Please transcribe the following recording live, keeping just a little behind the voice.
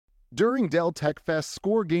During Dell Tech Fest,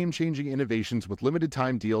 score game-changing innovations with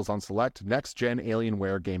limited-time deals on select next-gen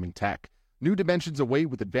Alienware gaming tech. New dimensions await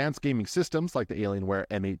with advanced gaming systems like the Alienware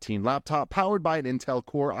M18 laptop powered by an Intel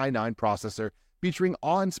Core i9 processor featuring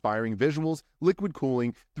awe-inspiring visuals, liquid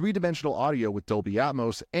cooling, three-dimensional audio with Dolby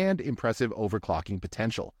Atmos, and impressive overclocking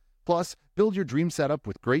potential. Plus, build your dream setup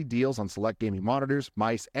with great deals on select gaming monitors,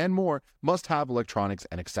 mice, and more must-have electronics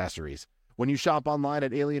and accessories. When you shop online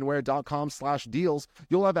at alienware.com/deals,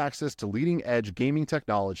 you'll have access to leading-edge gaming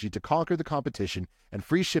technology to conquer the competition and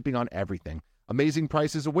free shipping on everything. Amazing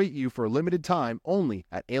prices await you for a limited time only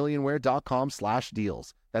at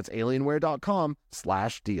alienware.com/deals. That's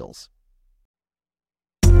alienware.com/deals.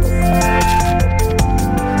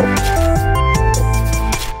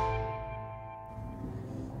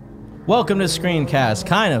 Welcome to Screencast,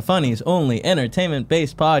 Kinda Funny's only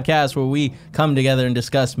entertainment-based podcast where we come together and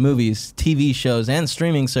discuss movies, TV shows, and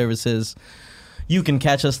streaming services. You can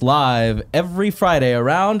catch us live every Friday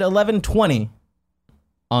around 11:20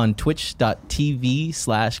 on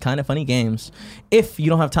twitch.tv/kindafunnygames. If you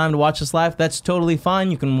don't have time to watch us live, that's totally fine.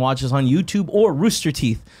 You can watch us on YouTube or Rooster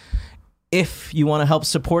Teeth. If you want to help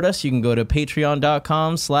support us, you can go to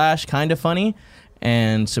patreon.com/kindafunny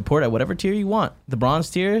and support at whatever tier you want. The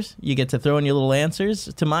bronze tiers, you get to throw in your little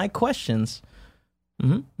answers to my questions.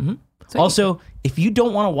 Also, if you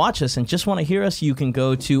don't want to watch us and just want to hear us, you can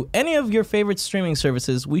go to any of your favorite streaming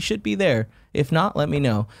services. We should be there. If not, let me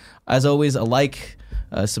know. As always, a like,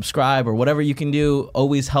 subscribe, or whatever you can do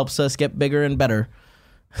always helps us get bigger and better.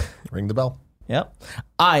 Ring the bell. Yep.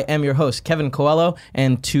 I am your host, Kevin Coelho,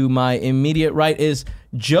 and to my immediate right is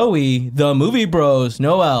Joey, the Movie Bros,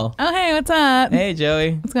 Noel. Oh, hey, what's up? Hey,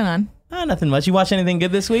 Joey. What's going on? Nothing much. You watch anything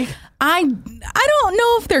good this week? I don't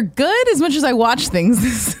know if they're good as much as I watch things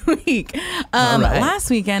this week. All right. Last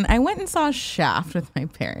weekend, I went and saw Shaft with my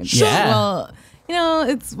parents. Yeah. Well, you know,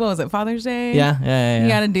 it's, what was it, Father's Day? Yeah. You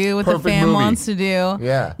got to do what Perfect the fam movie. wants to do.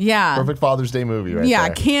 Yeah. Perfect Father's Day movie right Yeah,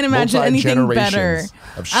 there. can't imagine anything better. Multi-generations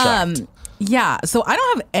of Shaft. Yeah, so I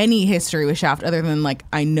don't have any history with Shaft other than, like,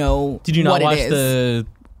 I know Did you not what watch it is. the...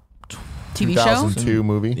 TV show? 2002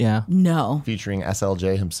 movie. Yeah. No. Featuring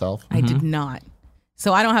SLJ himself. I did not.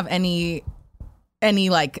 So I don't have any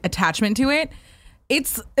like attachment to it.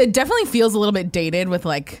 It definitely feels a little bit dated with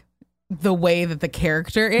like the way that the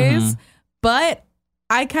character is, but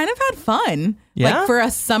I kind of had fun. Yeah? Like for a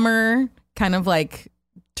summer kind of like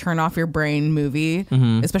turn off your brain movie,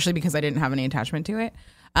 especially because I didn't have any attachment to it.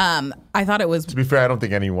 I thought it was. To be fair, I don't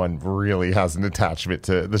think anyone really has an attachment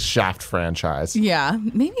to the Shaft franchise. Yeah,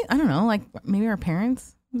 maybe I don't know. Like maybe our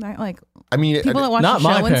parents, like I mean, people that watch Not the show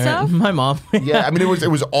my and parent. stuff. My mom. yeah, I mean, it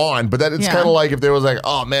was on, but that it's Yeah. kind of like if there was like,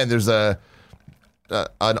 oh man, there's an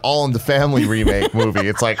All in the Family remake movie.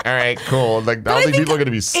 It's like, all right, cool. Like, I don't think people are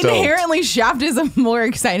gonna be stoked. Inherently, Shaft is a more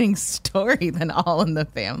exciting story than All in the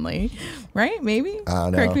Family, right? Maybe. I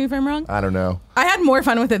don't know. Correct me if I'm wrong. I don't know. I had more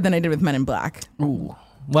fun with it than I did with Men in Black. Ooh.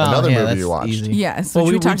 Well, Another movie that's you watched. Easy. Yes. Well,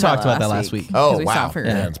 which we talked talked about that last week. Oh, 'cause we saw wow. it for-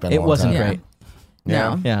 Yeah, it's been a It long wasn't time. great.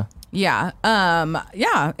 No. Yeah. Yeah. I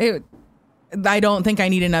don't think I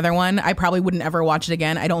need another one. I probably wouldn't ever watch it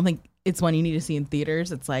again. I don't think it's one you need to see in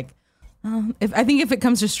theaters. It's like, I think if it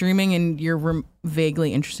comes to streaming and you're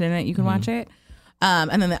vaguely interested in it, you can watch it.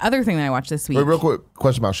 And then the other thing that I watched this week. Wait, real quick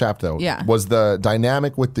question about Shaft though. Yeah. Was the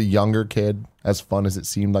dynamic with the younger kid as fun as it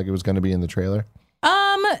seemed like it was going to be in the trailer?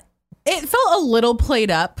 It felt a little played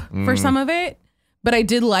up for some of it, but I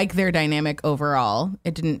did like their dynamic overall.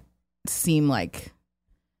 It didn't seem like,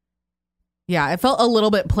 it felt a little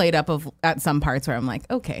bit played up at some parts where I'm like,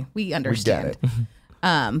 okay, we understand. We get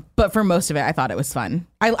it. But for most of it, I thought it was fun.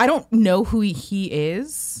 I don't know who he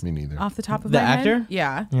is. Me neither. Off the top of The my actor? head.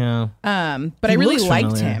 Yeah. Yeah. But He I really looks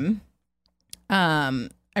liked familiar. him. I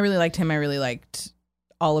really liked him. I really liked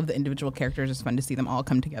all of the individual characters. It's fun to see them all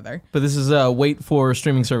come together. But this is a wait for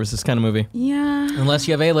streaming services kind of movie. Yeah. Unless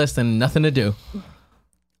you have A-list and nothing to do.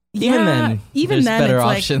 Even then, there's better it's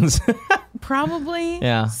options. Like, probably.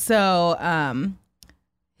 Yeah. So,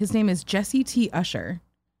 his name is Jesse T. Usher.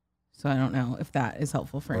 So I don't know if that is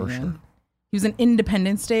helpful for anyone. He was an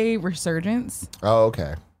Independence Day resurgence. Oh,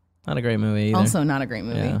 okay. Not a great movie either. Also not a great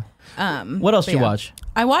movie. Yeah. What else but did you yeah. watch?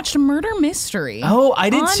 I watched Murder Mystery. Oh,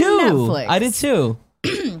 I did on too. Netflix. I did too.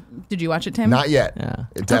 Did you watch it, Tim? Not yet. Yeah.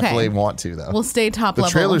 I definitely Okay. want to though. We'll stay top the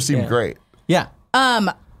level. trailer seemed Yeah. great. Yeah. I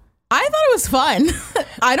thought it was fun.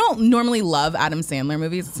 I don't normally love Adam Sandler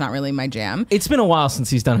movies. It's not really my jam. It's been a while since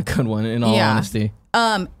he's done a good one, in all honesty.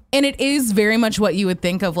 And it is very much what you would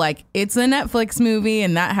think of, like, it's a Netflix movie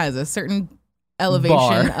and that has a certain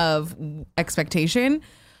elevation Bar. of expectation.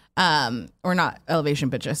 Or not elevation,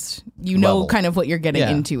 but just, you know, Level. kind of what you're getting Yeah.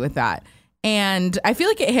 into with that. and I feel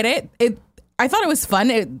like it hit it. I thought it was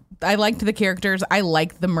fun. I liked the characters. I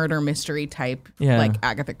liked the murder mystery type, like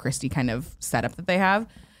Agatha Christie kind of setup that they have.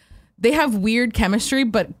 They have weird chemistry,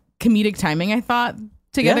 but comedic timing. I thought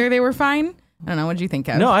together they were fine. I don't know. What did you think,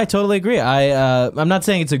 Kev? No, I totally agree. I'm not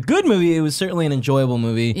saying it's a good movie. It was certainly an enjoyable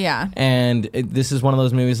movie. Yeah. And this is one of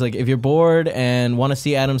those movies, like, if you're bored and want to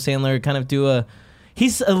see Adam Sandler kind of do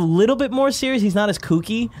he's a little bit more serious. He's not as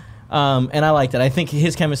kooky. And I liked it. I think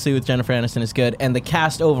his chemistry with Jennifer Aniston is good. And the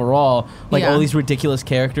cast overall, like all these ridiculous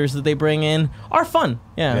characters that they bring in are fun.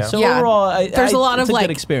 Yeah. So overall, there's a lot of good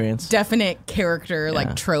like experience. Definite character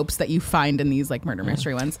like tropes that you find in these like murder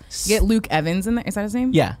mystery ones. You get Luke Evans in there. Is that his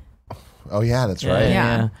name? Yeah. Oh yeah, that's right.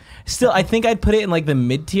 Yeah. Still, I think I'd put it in like the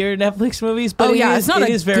mid-tier Netflix movies, but it's not. It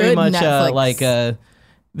is very much Netflix.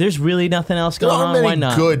 There's really nothing else going on. There Why aren't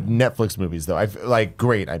not? many good Netflix movies though.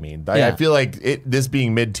 Great. I mean, I feel like this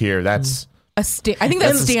being mid-tier, that's I think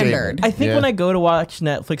that's standard. I think when I go to watch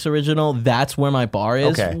Netflix original, that's where my bar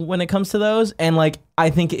is when it comes to those, and like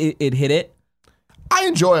I think it hit it. I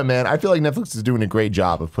enjoy it, man. I feel like Netflix is doing a great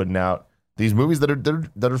job of putting out these movies that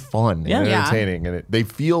are fun and entertaining, and they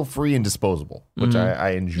feel free and disposable, which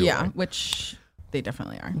I enjoy. Yeah, which they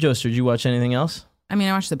definitely are. Joester, did you watch anything else? I mean,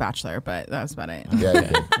 I watched The Bachelor, but that was about it.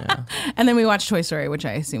 Yeah. And then we watched Toy Story, which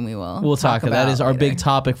I assume we'll talk about. That is our later. big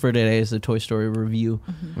topic for today, is the Toy Story review.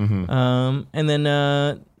 And then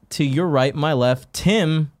to your right, my left,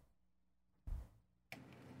 Tim.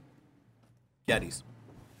 Yetis.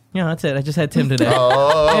 Yeah, that's it. I just had Tim today.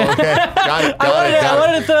 Oh, okay. Got it. I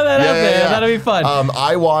wanted to throw that out there. Yeah. That'd be fun.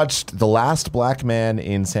 I watched The Last Black Man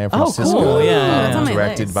in San Francisco. Oh, cool. Yeah. That's on my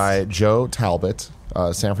Directed list. by Joe Talbot,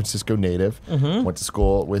 San Francisco native. Went to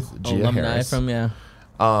school with Gia Alumni Harris.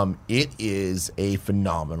 from It is a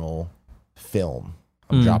phenomenal film.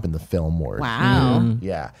 I'm dropping the film word. Wow.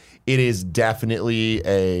 Yeah. It is definitely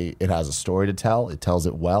it has a story to tell. It tells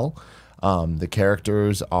it well. The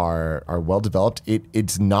characters are well developed.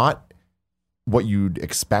 It's not what you'd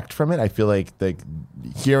expect from it. I feel like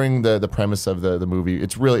hearing the premise of the movie,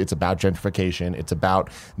 it's about gentrification. It's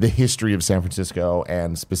about the history of San Francisco,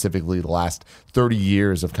 and specifically the last 30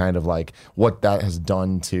 years of kind of like what that has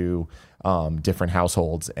done to different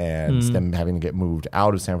households and them having to get moved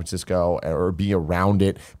out of San Francisco or be around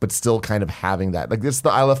it, but still kind of having that, like, this,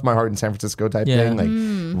 the I left my heart in San Francisco type thing.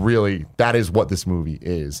 Like, really, that is what this movie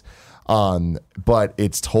is. But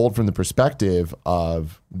it's told from the perspective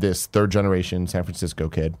of this third generation San Francisco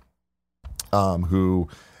kid, who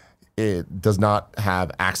does not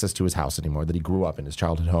have access to his house anymore, that he grew up in, his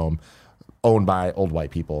childhood home, owned by old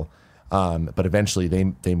white people. But eventually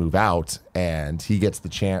they move out, and he gets the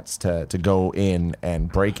chance to go in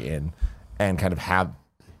and break in and kind of have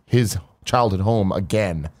his childhood home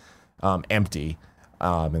again, empty.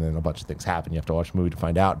 And then a bunch of things happen. You have to watch the movie to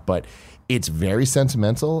find out. But it's very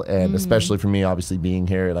sentimental, and especially for me, obviously being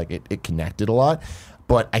here, like it connected a lot.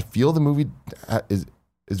 But I feel the movie is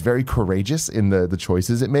very courageous in the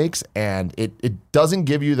choices it makes, and it doesn't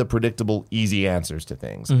give you the predictable, easy answers to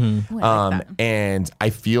things. And I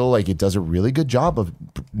feel like it does a really good job of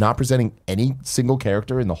not presenting any single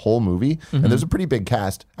character in the whole movie. And there's a pretty big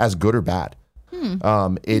cast, as good or bad.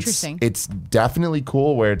 Interesting. It's definitely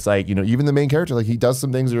cool where it's like, even the main character, like, he does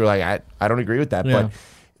some things that are like, I don't agree with that, but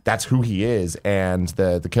that's who he is. And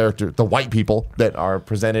the character, the white people that are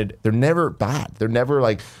presented, they're never bad. They're never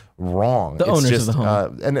like wrong. The owners of the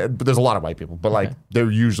home. But there's a lot of white people, but like they're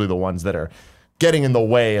usually the ones that are getting in the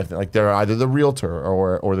way of, like, they're either the realtor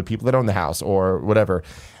or the people that own the house or whatever.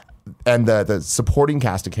 And the supporting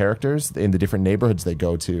cast of characters in the different neighborhoods they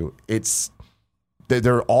go to,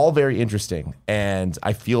 they're all very interesting, and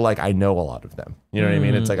I feel like I know a lot of them. You know what I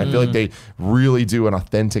mean? It's like I feel like they really do an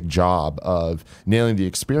authentic job of nailing the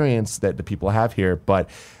experience that the people have here. But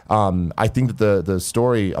I think that the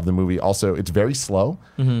story of the movie also, it's very slow,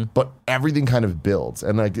 but everything kind of builds,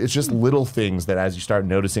 and like it's just little things that as you start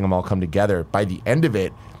noticing them all come together, by the end of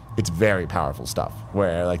it, it's very powerful stuff.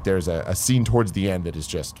 Where like there's a scene towards the end that is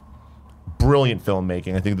just brilliant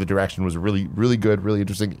filmmaking. I think the direction was really, really good, really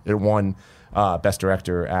interesting. It won Best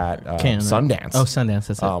Director at Sundance. Oh, Sundance,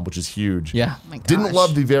 that's it. Which is huge. Yeah. Oh my gosh. Didn't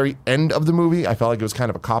love the very end of the movie. I felt like it was kind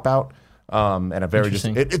of a cop-out. And a very just,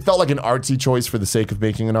 it felt like an artsy choice for the sake of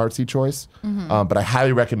making an artsy choice. But I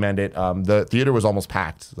highly recommend it. The theater was almost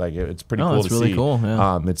packed. Like, it's pretty cool to see. Really cool.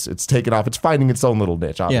 Yeah. It's taken off. It's finding its own little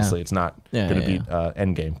niche. Obviously, it's not going to beat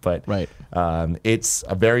Endgame, but it's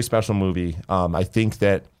a very special movie. I think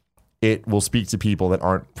that it will speak to people that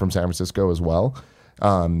aren't from San Francisco as well,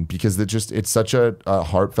 because it's such a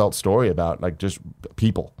heartfelt story about like just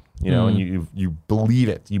people, and you believe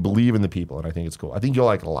it. You believe in the people, and I think it's cool. I think you'll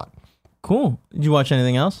like it a lot. Cool. Did you watch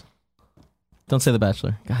anything else? Don't say The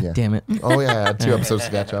Bachelor. God damn it. Oh, yeah. I had 2 episodes to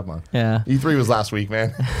catch up on. Yeah. E3 was last week,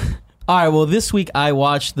 man. All right, well, this week I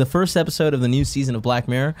watched the first episode of the new season of Black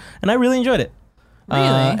Mirror, and I really enjoyed it. Really?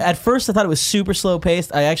 At first, I thought it was super slow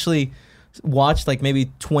paced. I actually watched like maybe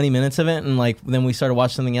 20 minutes of it, and like then we started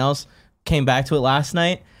watching something else. Came back to it last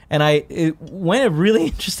night, and it went a really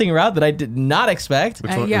interesting route that I did not expect.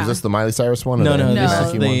 Which one? yeah. Is this the Miley Cyrus one? Or No, the this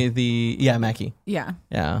Mackie is one? the Mackie. Yeah.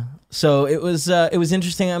 Yeah. So it was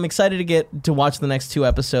interesting. I'm excited to get to watch the next 2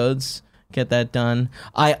 episodes. Get that done.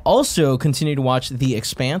 I also continue to watch The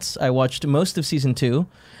Expanse. I watched most of season 2,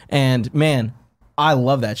 and man, I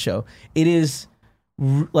love that show. It is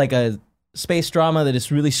like a space drama that is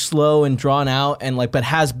really slow and drawn out, and like but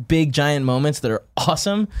has big giant moments that are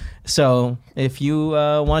awesome. So if you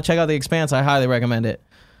want to check out The Expanse, I highly recommend it.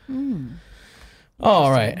 All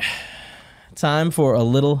right, time for a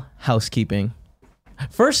little housekeeping.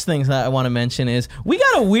 First things that I want to mention is we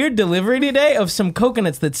got a weird delivery today of some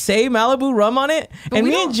coconuts that say Malibu rum on it, and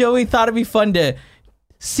me and Joey thought it'd be fun to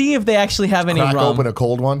see if they actually have any Crack rum. open a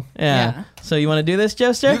cold one. Yeah. So you want to do this,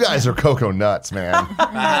 Joester? You guys are cocoa nuts, man.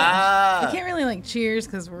 I can't really like cheers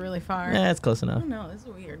because we're really far. Yeah, it's close enough. Oh no, this is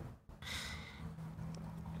weird.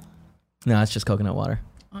 No, it's just coconut water.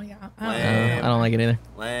 Oh yeah. I don't like it either.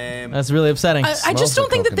 Lame. That's really upsetting. I just Smells don't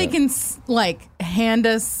like think that they coconut. can like hand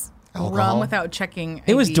us Alcohol? rum without checking.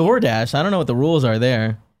 It was ID. DoorDash. I don't know what the rules are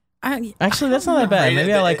there. Actually, that's not that bad.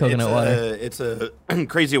 Maybe I like coconut water. It's a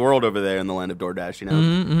crazy world over there in the land of DoorDash, you know?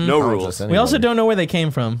 Mm-hmm, No Oh, rules. just We also anybody. don't know where they came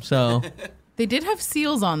from, so They did have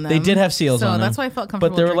seals on them. they did have seals so on them. that's why I felt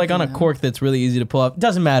comfortable. But they were like on a drinking them. cork that's really easy to pull up.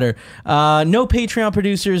 Doesn't matter. No Patreon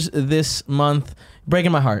producers this month.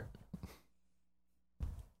 Breaking my heart.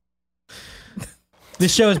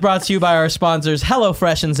 This show is brought to you by our sponsors,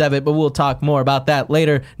 HelloFresh and Zevit, but we'll talk more about that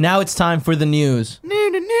later. Now it's time for the news.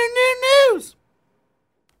 News.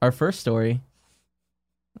 Our first story,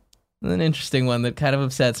 an interesting one that kind of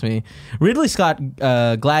upsets me. Ridley Scott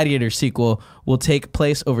Gladiator sequel will take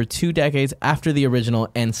place over 2 decades after the original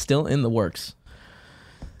and still in the works.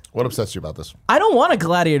 What upsets you about this? I don't want a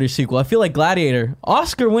Gladiator sequel. I feel like Gladiator,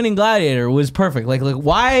 Oscar-winning Gladiator, was perfect. Like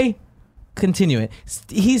why continue it?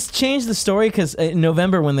 He's changed the story because in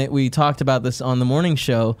November when we talked about this on the morning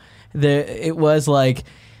show, it was like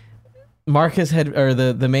Marcus or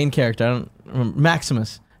the main character, I don't remember,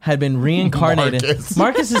 Maximus had been reincarnated.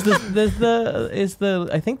 Marcus is the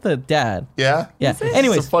I think the dad. Yeah? Yeah. It's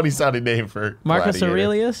Anyways, a funny sounding name for Marcus Gladiator.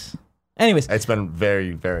 Aurelius. Anyways, It's been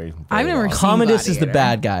very, very, very I've never long. seen Commodus is the Gladiator.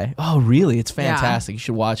 bad guy. Oh, really? It's fantastic. You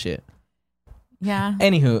should watch it. Yeah.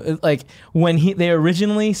 Anywho, like when they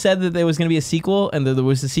originally said that there was going to be a sequel and that there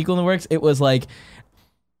was a sequel in the works, it was like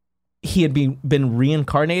he had been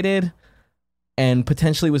reincarnated and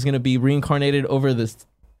potentially was going to be reincarnated over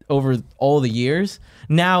all the years.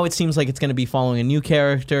 Now it seems like it's going to be following a new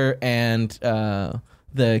character and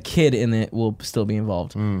the kid in it will still be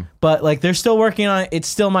involved. But like they're still working on it. It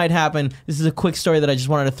still might happen. This is a quick story that I just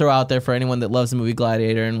wanted to throw out there for anyone that loves the movie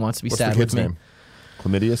Gladiator and wants to be What's sad the kid's with me. name?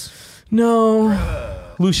 Chlamydius?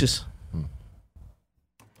 No. Lucius.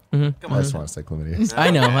 I just want to say Chlamydius. I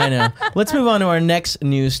know. Let's move on to our next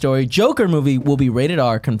news story. Joker movie will be rated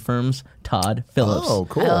R, confirms Todd Phillips. Oh,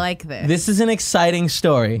 cool. I like this. This is an exciting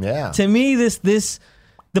story. Yeah. To me, the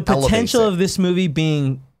potential it. of this movie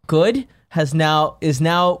being good is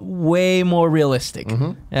now way more realistic.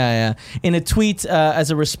 Yeah. In a tweet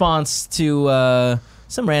as a response to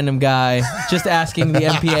some random guy just asking the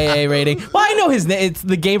MPAA rating. Well, I know his name. It's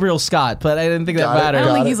the Gabriel Scott, but I didn't think that Got it. I mattered.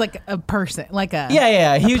 don't think Got he's like a person, like a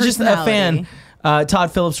Yeah. He was just a fan. personality.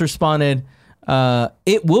 Todd Phillips responded,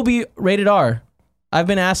 "It will be rated R. I've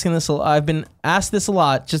been asked this a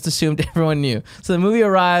lot. Just assumed everyone knew." So the movie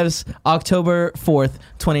arrives October 4th,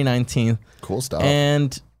 2019, Cool stuff.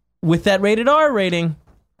 and with that rated R rating,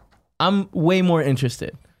 I'm way more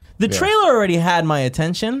interested. The trailer already had my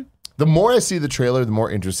attention. The more I see the trailer, the more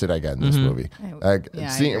interested I get in this movie. Like, I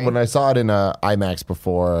agree. when I saw it in IMAX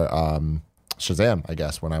before Shazam, I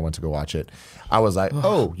guess, when I went to go watch it, I was like,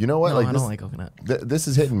 oh, you know what? No, like I this, don't like coconut. This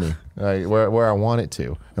is hitting me where I want it to.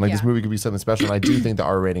 And like this Yeah. movie could be something special. And I do think the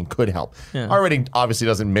R rating could help. Yeah. R rating obviously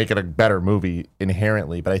doesn't make it a better movie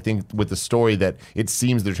inherently, but I think with the story that it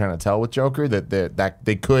seems they're trying to tell with Joker, that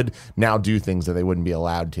they could now do things that they wouldn't be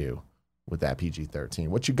allowed to with that PG-13.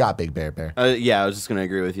 What you got, Big Bear? Yeah, I was just going to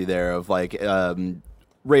agree with you there of like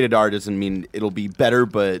rated R doesn't mean it'll be better,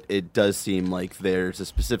 but it does seem like there's a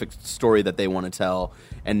specific story that they want to tell,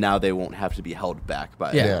 and now they won't have to be held back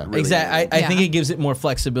by Yeah. really Exactly. anything. I think Yeah. it gives it more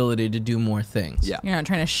flexibility to do more things. Yeah. You're not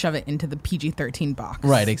trying to shove it into the PG-13 box.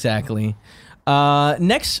 Right, exactly.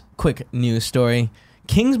 Next quick news story.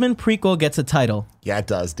 Kingsman prequel gets a title. Yeah, it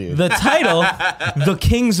does, dude. The title, The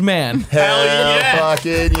King's Man. Hell yeah.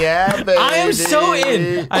 Fucking yeah, baby. I am so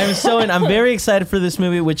in. I'm very excited for this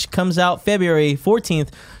movie, which comes out February 14th,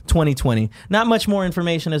 2020. Not much more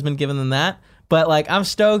information has been given than that, but like I'm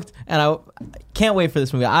stoked, and I can't wait for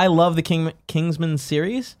this movie. I love the Kingsman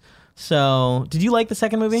series. So, did you like the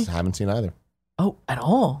second movie? I haven't seen either. Oh, at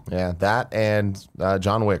all? Yeah, that and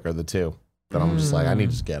John Wick are the two that I'm just like, I need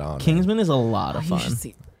to just get on. Kingsman is a lot of You fun. should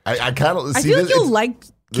see. I kind of I feel like you'll like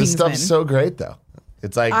this Kingsman. stuff's so great though.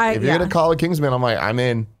 It's like if you're gonna call it Kingsman, I'm like, I'm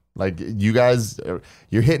in. Like you guys,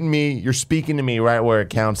 you're hitting me. You're speaking to me right where it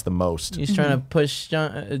counts the most. He's trying to push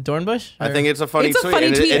Dornbush? I think it's a funny It's a tweet. funny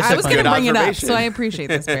and tweet. it's I a was going to good bring it up, observation. so I appreciate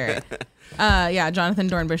this, Barrett. Yeah, Jonathan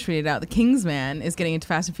Dornbush tweeted out, the Kingsman is getting into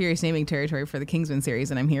Fast and Furious naming territory for the Kingsman series,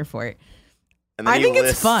 and I'm here for it. And then I he think it's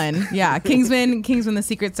lists- fun. Yeah, Kingsman, the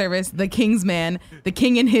Secret Service, the Kingsman, the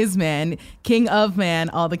King and his men, King of Man,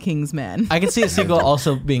 all the Kingsmen. I can see a sequel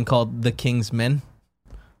also being called The King's Men.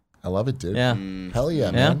 I love it, dude. Yeah. Hell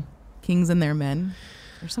yeah, man. Kings and their men.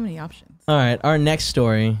 There's so many options. All right, our next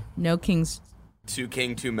story. No kings. Two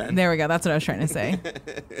king, two men. There we go. That's what I was trying to say.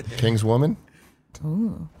 King's woman.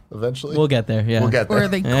 Ooh. Eventually, We'll get there. Yeah. We'll get there. Or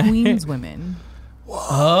the Queen's women.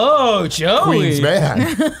 Oh, Joey. Queen's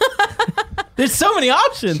man. There's so many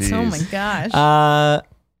options. Jeez. Oh my gosh.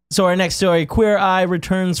 So our next story, Queer Eye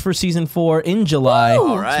returns for season 4 in July,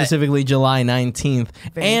 All right. specifically July 19th,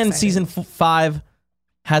 Very and excited. season 5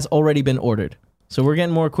 has already been ordered. So we're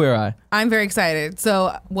getting more Queer Eye. I'm very excited.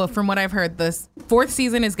 So, well, from what I've heard, this 4th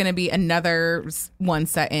season is going to be another one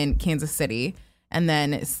set in Kansas City. And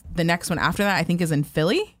then the next one after that, I think, is in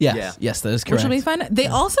Philly, Yes, Yeah. yes, that is which correct. will be fun. They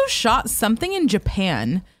also shot something in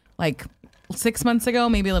Japan like 6 months ago,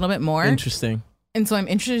 maybe a little bit more. Interesting. And so I'm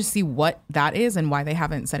interested to see what that is and why they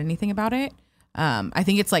haven't said anything about it. I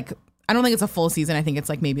think it's like, I don't think it's a full season. I think it's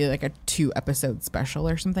like maybe like a 2-episode special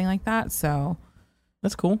or something like that. So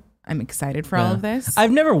That's cool. I'm excited for all Yeah. of this.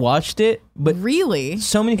 I've never watched it, but really?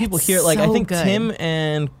 so many people It's hear. Like I so think good. Tim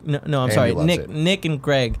and I'm Andy sorry, loves it. Nick and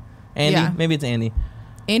Greg. Andy, Yeah. maybe it's Andy.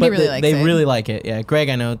 Andy But really likes they it. really like it. Yeah, Greg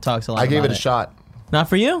I know talks a lot. I gave about it a shot. Not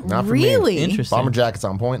for you. Not for Really? me. Interesting. Bomber jackets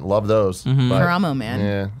on point. Love those. But, Karamo, man.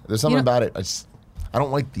 Yeah, there's something You know- about it. I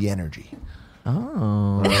don't like the energy.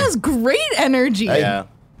 Oh, It has great energy. Hey, Yeah.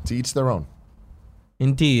 to each their own.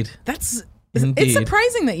 indeed. It's Indeed.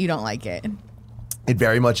 surprising that you don't like it. It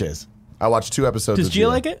very much is. I watched 2 episodes. Does with Gia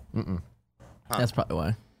like it? Mm-mm. That's probably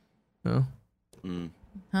why. No,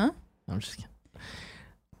 Huh? I'm just kidding.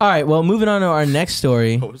 All right, well, moving on to our next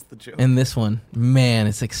story. What was the joke? And this one, man,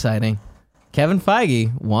 it's exciting. Kevin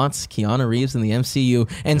Feige wants Keanu Reeves in the MCU,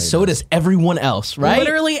 and so does everyone else, right?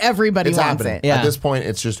 Literally everybody It's wants happening. it. Yeah. At this point,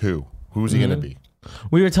 it's just who? Who's he going to be?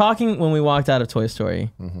 We were talking when we walked out of Toy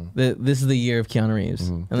Story. That this is the year of Keanu Reeves,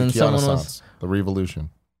 and then The the Revolution.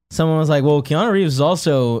 someone was like, "Well, Keanu Reeves is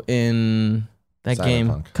also in that game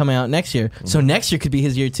Cyberpunk. coming out next year, so next year could be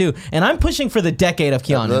his year too." And I'm pushing for the decade of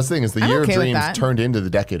Keanu. The thing is, the I'm year okay of with dreams that. turned into the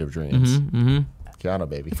decade of dreams. Keanu,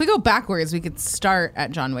 baby. If we go backwards, we could start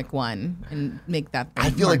at John Wick 1 and make that.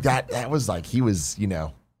 I feel like that was like he was,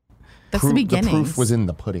 That's the beginning. The proof was in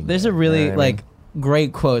the pudding. There's a there, really you know what I mean?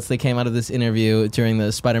 great quotes that came out of this interview during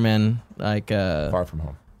the Spider-Man Far From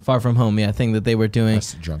Home. Far From Home, thing that they were doing.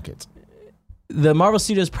 That's junket. The Marvel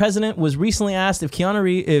Studios president was recently asked if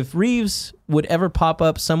if Reeves would ever pop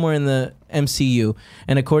up somewhere in the MCU,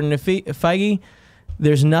 and according to Feige,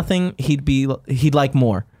 there's nothing he'd like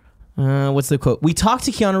more. What's the quote? We talked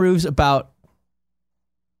to Keanu Reeves about.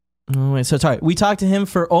 Oh wait, so sorry. We talked to him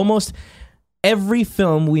for almost every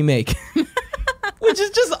film we make, which is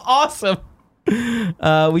just awesome.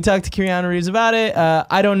 We talked to Keanu Reeves about it.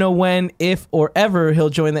 I don't know when, if, or ever he'll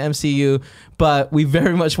join the MCU, but we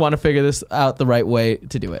very much want to figure this out the right way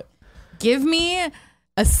to do it. Give me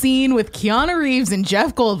a scene with Keanu Reeves and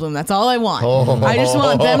Jeff Goldblum. That's all I want. Oh. I just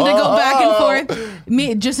want them to go back and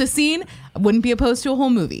forth. Just a scene. I wouldn't be opposed to a whole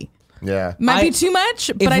movie. Yeah. Might be too much,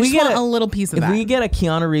 but if I we just get want a- a little piece of If that. we get a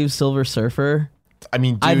Keanu Reeves Silver Surfer, I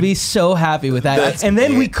mean, dude, I'd be so happy with that. That's And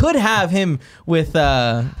then big. we could have him with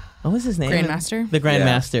what was his name? Grandmaster? The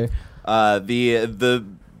Grandmaster.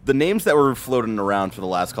 The names that were floating around for the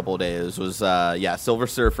last couple of days was Silver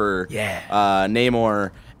Surfer,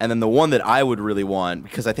 Namor, and then the one that I would really want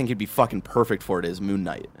because I think he'd be fucking perfect for it is Moon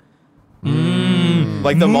Knight.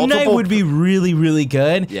 Like the Moon Knight multiple would be really, really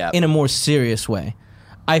good Yeah. in a more serious way.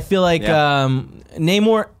 I feel like Yeah.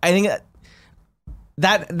 Namor. I think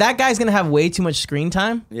that guy's gonna have way too much screen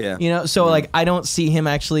time. Yeah. So like I don't see him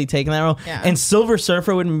actually taking that role. Yeah. And Silver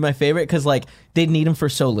Surfer would be my favorite because like they'd need him for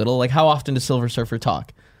so little. Like how often does Silver Surfer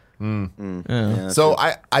talk? Yeah, So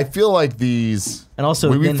I feel like these, And also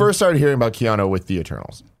when we then- first started hearing about Keanu with the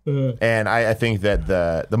Eternals, and I think that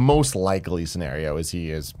the most likely scenario is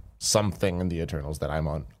he is something in the Eternals that I'm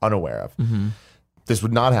unaware of. This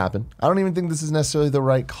would not happen. I don't even think this is necessarily the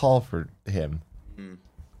right call for him.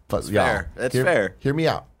 But y'all, fair. That's fair. Hear me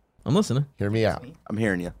out. I'm listening. Hear me out. I'm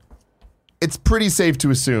hearing you. It's pretty safe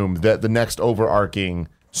to assume that the next overarching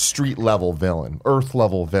street level villain, Earth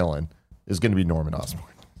level villain, is going to be Norman Osborn.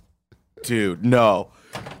 Dude, no.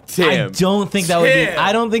 Tim. I don't think that would be. Tim.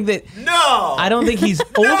 I don't think that. No. I don't think he's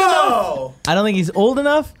old enough. I don't think he's old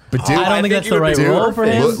enough. But dude, I don't think that's he the would right be role for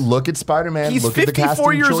him. Look at Spider-Man. He's Look at the 54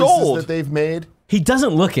 casting years choices old. that they've made. He doesn't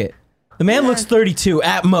look it. The man looks 32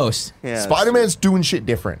 at most. Yeah, Spider-Man's doing shit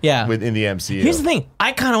different. Yeah. Within the MCU. Here's the thing.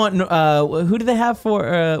 I kind of want. Who do they have for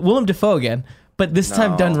Willem Dafoe again? But this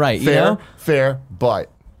time done right. You know. Fair,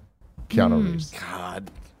 but Keanu Reeves.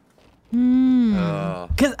 God.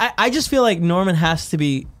 Because I just feel like Norman has to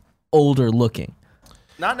be older looking.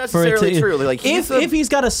 Not For it necessarily to, true. Like if he's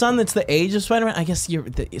got a son that's the age of Spider-Man, I guess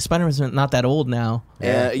Spider-Man's not that old now.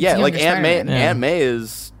 yeah, like younger Aunt May. Spider-Man. Yeah. Aunt May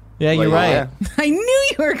is. Yeah, you're right. yeah. I knew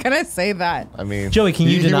you were gonna say that. I mean, Joey, can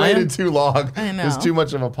you he deny waited him? too long. I know. There's too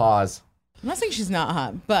much of a pause. I'm not saying she's not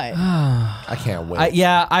hot, but I can't wait.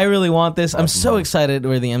 I really want this. I'm so excited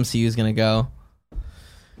where the MCU is going to go.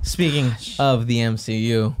 Speaking of the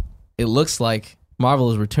MCU, it looks like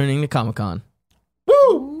Marvel is returning to Comic-Con.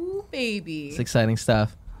 ooh, baby. It's exciting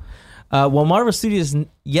stuff. While Marvel Studios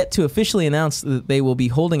yet to officially announce that they will be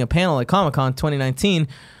holding a panel at Comic-Con 2019,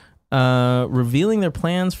 revealing their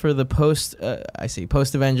plans for the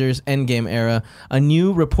post-Avengers Endgame era, a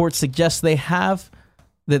new report suggests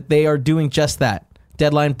they are doing just that.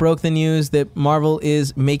 Deadline broke the news that Marvel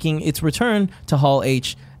is making its return to Hall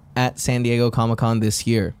H at San Diego Comic-Con this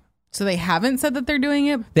year. So they haven't said that they're doing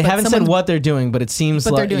it. They but haven't said what they're doing, but it seems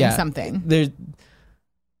But like they're doing something.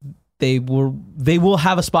 They will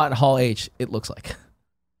have a spot at Hall H. It looks like.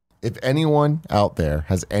 If anyone out there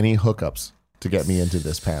has any hookups to get me into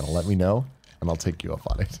this panel, let me know, and I'll take you up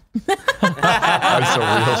on it. That's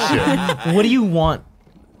some real shit. What do you want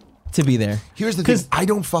to be there? Here's the thing. I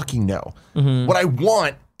don't fucking know. What I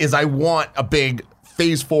want is I want a big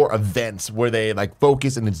Phase 4 events where they like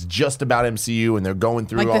focus and it's just about MCU and they're going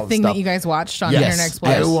through like all the the thing stuff. that you guys watched on Yes. Internet I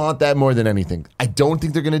Explorer. want that more than anything. I don't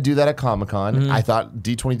think they're going to do that at Comic-Con. I thought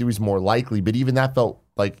D23 was more likely, but even that felt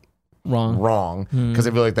like wrong because I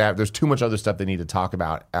feel like there's too much other stuff they need to talk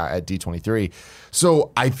about at D23.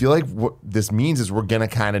 So I feel like what this means is we're gonna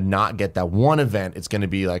kind of not get that one event. It's gonna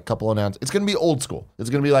be like a couple announcements. It's gonna be old school. It's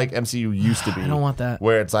gonna be like MCU used to be. I don't want that.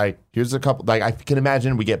 Where it's like here's a couple. Like I can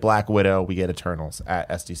imagine we get Black Widow, we get Eternals at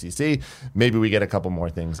SDCC. Maybe we get a couple more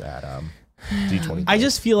things at D23. I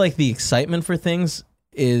just feel like the excitement for things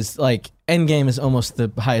is like Endgame is almost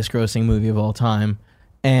the highest grossing movie of all time.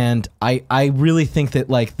 And I really think that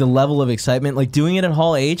like the level of excitement, like doing it at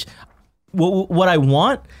Hall H, what I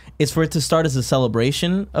want is for it to start as a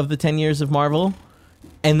celebration of the 10 years of Marvel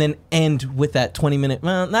and then end with that 20-minute,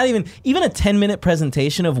 well, not even a 10-minute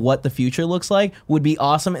presentation of what the future looks like would be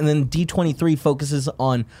awesome. And then D23 focuses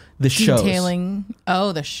on the shows. Detailing.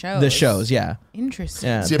 Oh, the shows. The shows, yeah. Interesting.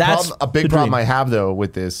 Yeah. See, That's a big the problem dream. I have though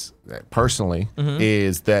with this personally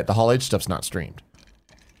is that the Hall H stuff's not streamed.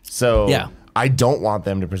 So Yeah. I don't want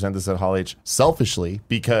them to present this at Hall H selfishly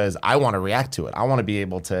because I want to react to it. I want to be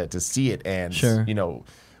able to see it and Sure.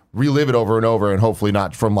 relive it over and over and hopefully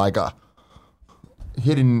not from like a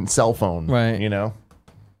hidden cell phone. Right.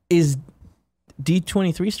 Is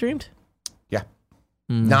D23 streamed? Yeah.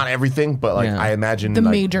 Not everything, but like Yeah. I imagine The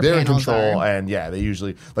like, major they're in panels control are. and yeah, they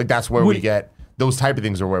usually like that's where we get those type of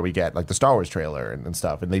things are where we get like the Star Wars trailer and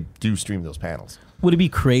stuff and they do stream those panels. Would it be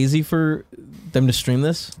crazy for them to stream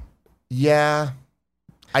this? Yeah.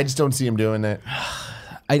 I just don't see him doing it.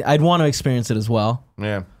 I'd want to experience it as well.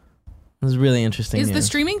 Yeah. It was really interesting. Is the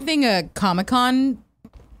streaming thing a Comic-Con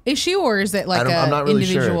issue or is it like I'm not really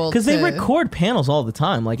sure. individual? because they to- record panels all the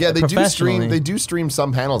time, like Yeah, they do professionally. stream. They do stream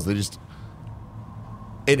some panels. They just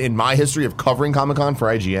in my history of covering Comic-Con for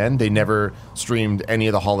IGN, they never streamed any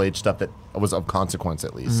of the Hall H stuff that was of consequence,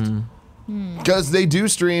 at least. Because they do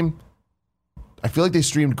stream. I feel like they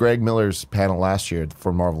streamed Greg Miller's panel last year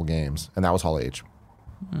for Marvel Games, and that was Hall H.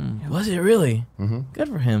 Was it really? Good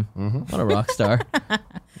for him. What a rock star.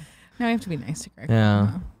 Now I have to be nice to Greg.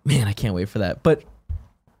 Yeah, man, I can't wait for that. But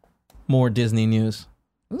more Disney news.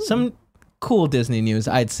 Some cool Disney news,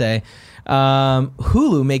 I'd say.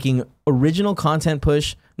 Hulu making original content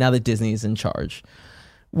push now that Disney's in charge.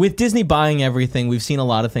 With Disney buying everything, we've seen a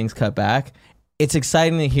lot of things cut back. It's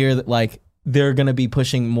exciting to hear that like they're going to be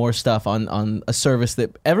pushing more stuff on a service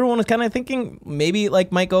that everyone was kind of thinking maybe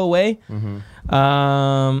like might go away.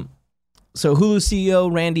 So Hulu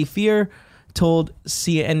CEO Randy Fear told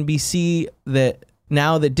CNBC that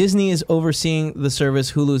now that Disney is overseeing the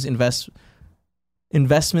service, Hulu's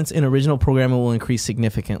investments in original programming will increase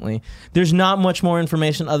significantly. There's not much more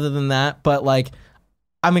information other than that, but like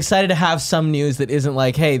I'm excited to have some news that isn't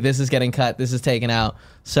like, hey, this is getting cut, this is taken out.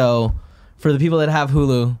 So for the people that have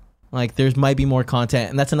Hulu, like there's might be more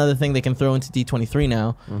content, and that's another thing they can throw into D23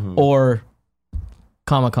 now, or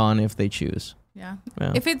Comic-Con if they choose. Yeah.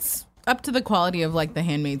 If it's up to the quality of like The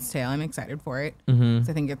Handmaid's Tale, I'm excited for it. 'Cause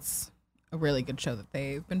I think it's a really good show that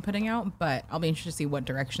they've been putting out, but I'll be interested to see what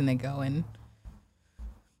direction they go and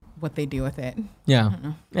what they do with it. Yeah.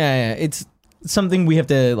 Yeah. It's something we have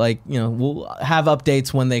to like, we'll have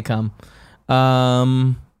updates when they come.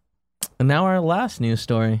 And now our last news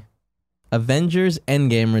story. Avengers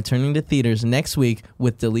Endgame returning to theaters next week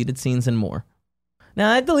with deleted scenes and more.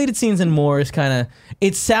 Now that deleted scenes and more is kind of,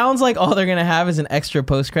 it sounds like all they're going to have is an extra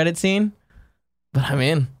post-credit scene, but I'm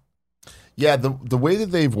in. Yeah, the way that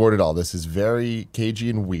they've worded all this is very cagey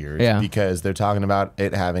and weird because they're talking about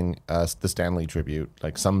it having the Stan Lee tribute,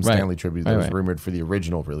 like some Stan Lee tribute that was rumored for the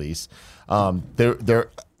original release. There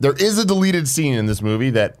is a deleted scene in this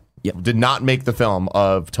movie that did not make the film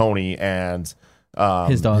of Tony and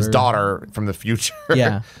his daughter from the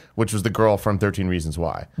future, which was the girl from 13 Reasons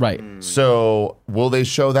Why. Right. So will they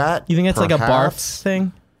show that? You think it's like a Barfs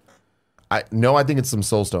thing? I think it's some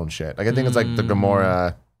Soulstone shit. Like I think it's like the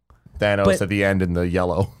Gamora Thanos at the end in the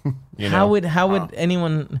yellow. How would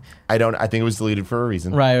anyone? I think it was deleted for a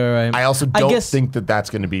reason. Right. I also don't think that that's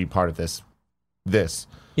going to be part of this.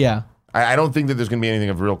 Yeah. I don't think that there's going to be anything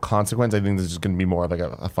of real consequence. I think this is going to be more of like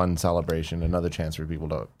a fun celebration, another chance for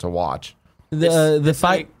people to watch.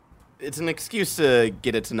 It's an excuse to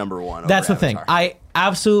get it to number one. That's the thing. I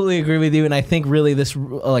absolutely agree with you, and I think really this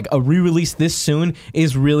like a re-release this soon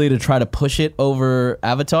is really to try to push it over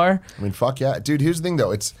Avatar. I mean, fuck yeah, dude. Here's the thing,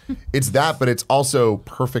 though. It's that, but it's also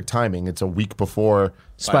perfect timing. It's a week before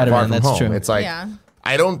Spider-Man. That's home. true. It's like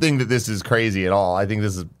I don't think that this is crazy at all. I think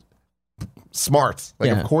this is smart.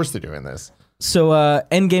 Like, of course they're doing this. So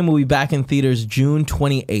Endgame will be back in theaters June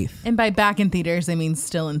 28th. And by back in theaters, I mean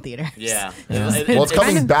still in theaters. Yeah. Well, it's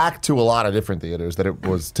coming back to a lot of different theaters that it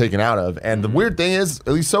was taken out of. And the weird thing is, at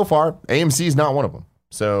least so far, AMC is not one of them.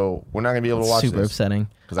 So we're not going to be able to watch Super this. Upsetting.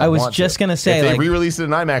 I was just going to say, if they re-release it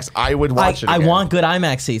in IMAX, I would watch it again. I want good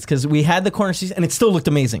IMAX seats because we had the corner seats and it still looked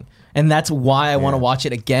amazing. And that's why I want to watch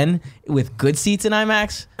it again with good seats in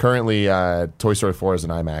IMAX. Currently, Toy Story 4 is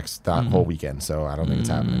in IMAX that whole weekend, so I don't think it's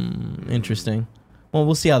happening. Interesting. Well,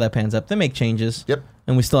 we'll see how that pans up. They make changes. Yep.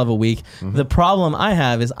 And we still have a week. The problem I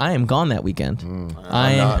have is I am gone that weekend.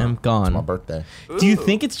 I am gone. It's my birthday. Do you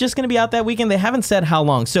think it's just going to be out that weekend? They haven't said how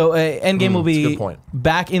long. So Endgame will be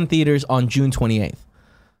back in theaters on June 28th.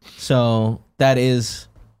 So that is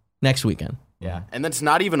next weekend. Yeah. And that's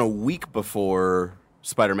not even a week before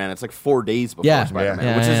Spider-Man. It's like 4 days before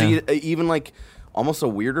Spider-Man, which is even like almost a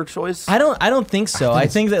weirder choice. I don't think so. I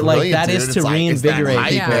think that like that is to reinvigorate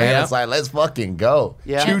people. It's like, let's fucking go.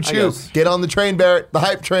 Yeah, choo choo. Get on the train, Barrett. The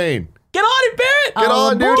hype train. Get on it, Barrett. Get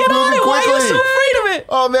on, dude. Get on it. Why are you so afraid of it?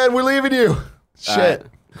 Oh man, we're leaving you. Shit.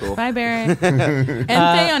 Cool. Bye, Barrett. And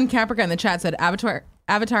Faye on Caprica in the chat said Avatar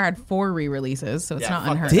had 4 re-releases, so it's not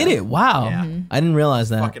unheard of. Did it? Wow. Yeah. I didn't realize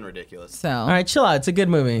that. Fucking ridiculous. So. All right, chill out. It's a good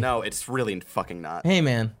movie. No, it's really fucking not. Hey,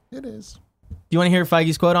 man. It is. Do you want to hear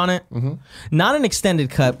Feige's quote on it? Not an extended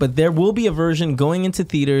cut, but there will be a version going into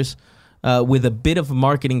theaters with a bit of a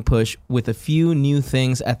marketing push with a few new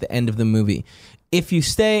things at the end of the movie. If you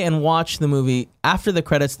stay and watch the movie, after the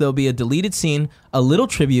credits, there'll be a deleted scene, a little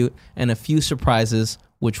tribute, and a few surprises,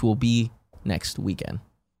 which will be next weekend.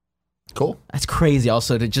 Cool. That's crazy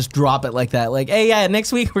also to just drop it like that. Like, hey, yeah,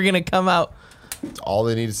 next week we're going to come out. That's all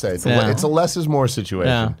they need to say. It's a less is more situation.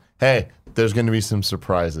 Yeah. Hey, there's going to be some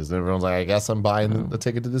surprises. And everyone's like, I guess I'm buying the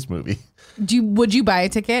ticket to this movie. Would you buy a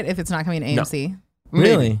ticket if it's not coming to AMC? No.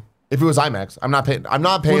 Really? Maybe. If it was IMAX, I'm not paying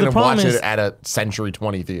to watch it at a Century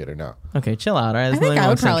 20 theater. No. Okay, chill out. All right, I think I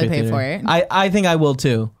would probably pay for it. I think I will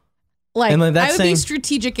too. Like, I would be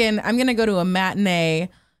strategic in, I'm going to go to a matinee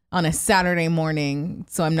on a Saturday morning,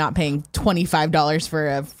 so I'm not paying $25 for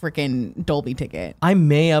a freaking Dolby ticket. I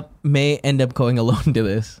may end up going alone to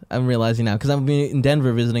this. I'm realizing now because I'm in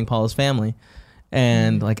Denver visiting Paula's family,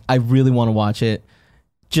 and like I really want to watch it.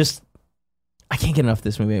 Just I can't get enough of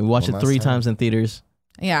this movie. We watched it 3 times in theaters.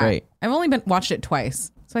 Yeah, great. I've only watched it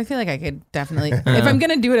twice, so I feel like I could definitely. If I'm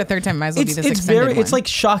gonna do it a third time, might as well be this extended one. It's like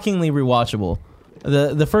shockingly rewatchable.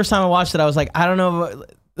 The first time I watched it, I was like, I don't know.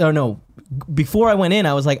 before I went in,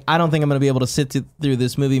 I was like, I don't think I'm going to be able to sit through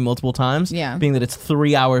this movie multiple times, being that it's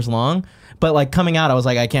 3 hours long. But like coming out, I was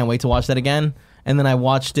like, I can't wait to watch that again. And then I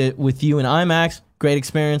watched it with you in IMAX. Great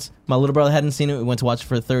experience. My little brother hadn't seen it. We went to watch it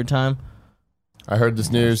for a third time. I heard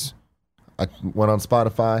this news. I went on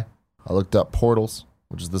Spotify. I looked up Portals,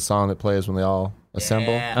 which is the song that plays when they all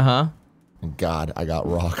assemble. Uh-huh. And God, I got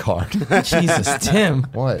rock hard. Jesus, Tim.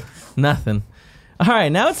 What? Nothing. All right,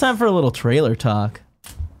 now it's time for a little trailer talk.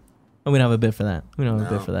 Oh, we don't have a bit for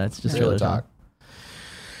that. It's just trailer talk.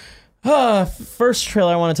 First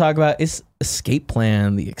trailer I want to talk about is Escape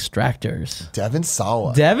Plan: The Extractors. Devin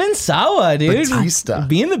Sawa, dude. Batista.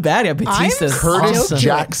 Being the bad guy. Batista's Curtis awesome.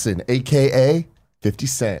 Jackson, a.k.a. 50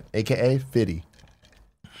 Cent, a.k.a. Fitty.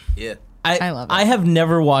 Yeah. I love it. I have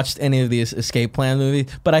never watched any of these Escape Plan movies,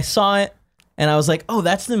 but I saw it, and I was like, oh,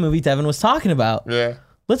 that's the movie Devin was talking about. Yeah.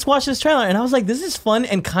 Let's watch this trailer. And I was like, this is fun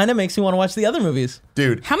and kind of makes me want to watch the other movies.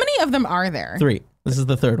 Dude. How many of them are there? 3. This is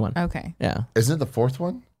the third one. Okay. Yeah. Isn't it the fourth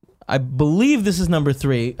one? I believe this is number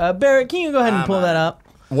 3. Barrett, can you go ahead and pull that up?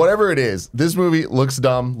 Whatever it is, this movie looks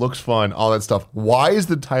dumb, looks fun, all that stuff. Why is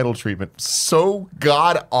the title treatment so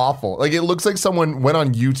god awful? Like, it looks like someone went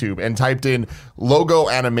on YouTube and typed in logo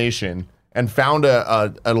animation and found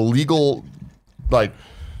a legal, like,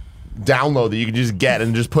 download that you can just get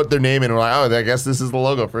and just put their name in and we're like, oh, I guess this is the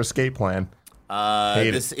logo for Escape Plan.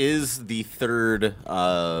 This is the third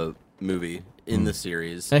movie in the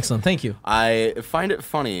series. Excellent, thank you. I find it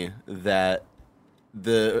funny that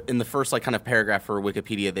in the first kind of paragraph for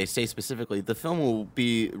Wikipedia, they say specifically the film will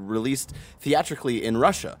be released theatrically in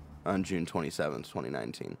Russia on June 27th,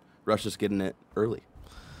 2019. Russia's getting it early.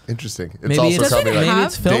 Interesting. It's Maybe also it's- coming maybe like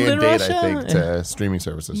it's filmed day and in date, Russia? I think, to streaming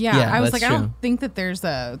services. Yeah, Yeah, I was that's like, I true. don't think that there's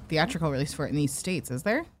a theatrical release for it in these states, is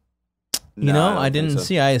there? You know, I didn't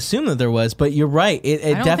see. I assumed that there was, but you're right. It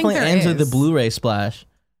don't definitely think there ends with the is. Blu-ray splash.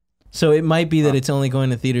 So it might be that it's only going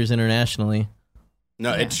to theaters internationally.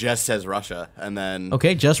 No, it just says Russia, and then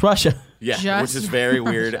Okay, just Russia. yeah, Just which is very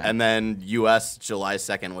Russia. weird, and then U.S. July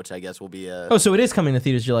 2nd, which I guess will be a Oh, so it is coming to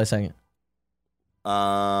theaters July 2nd.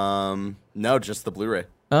 no, just the Blu-ray,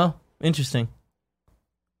 Oh, interesting.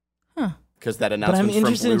 because that But I'm announcement from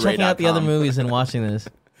interested in checking out the other Blu-ray.com. movies and watching this.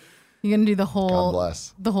 You're gonna do the God whole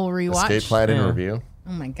bless. rewatch. Escape Plan in Yeah. review.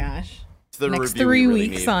 Oh my gosh. It's the Next review 3 we really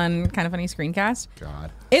weeks need. on Kind of Funny Screencast.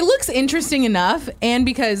 God. It looks interesting enough, and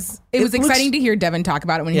because it was looks- exciting to hear Devin talk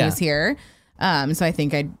about it when he Yeah. was here. So I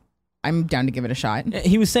think I'm down to give it a shot.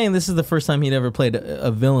 He was saying this is the first time he'd ever played a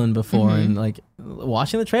villain before, and like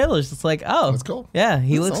watching the trailers, it's like, oh, That's cool. Yeah,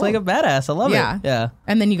 he looks cool. like a badass. I love Yeah. it. Yeah.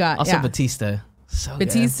 And then you got Also Batista. So good.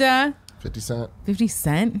 Batista, 50 Cent. 50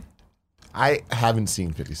 Cent. I haven't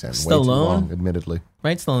seen 50 Cent. Way too Stallone? long, admittedly.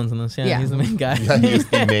 Right, Stallone's in this. Yeah, Yeah. he's the main guy. Yeah, he's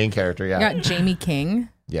the main character, You yeah. got Jamie King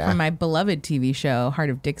Yeah. from my beloved TV show Heart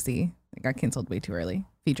of Dixie. It got canceled way too early,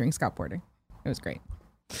 featuring Scott Porter. It was great.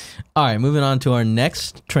 All right, moving on to our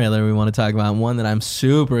next trailer we want to talk about, one that I'm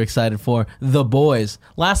super excited for, The Boys.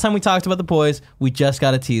 Last time we talked about The Boys, we just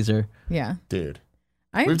got a teaser. Yeah. Dude.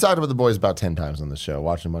 I We've talked about The Boys about 10 times on the show,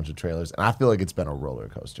 watching a bunch of trailers, and I feel like it's been a roller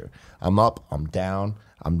coaster. I'm up, I'm down,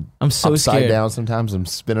 I'm so upside scared. down sometimes, I'm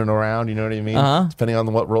spinning around, you know what I mean? Uh-huh. Depending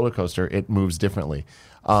on what roller coaster, it moves differently.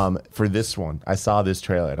 For this one, I saw this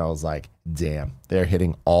trailer and I was like, damn, they're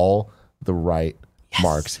hitting all the right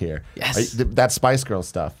marks here. Yes. That Spice Girl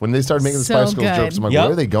stuff. When they started making the So Spice Girls good. jokes, I'm like, Yep.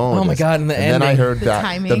 where are they going? Oh with my this? God, and the then I ending. heard The that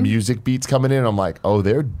timing. the music beats coming in. I'm like, oh,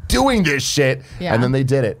 they're doing this shit. Yeah. And then they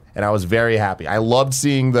did it. And I was very happy. I loved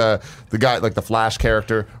seeing the guy, like the Flash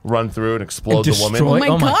character, run through and explode the woman.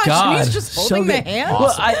 Oh my gosh, God. and he's just holding the good. hand?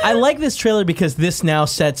 Well, I like this trailer because this now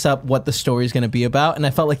sets up what the story is going to be about, and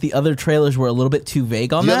I felt like the other trailers were a little bit too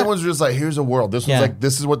vague on The that. other ones were just like, here's a world. This Yeah. one's like,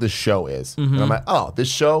 this is what the show is. And I'm like, oh, this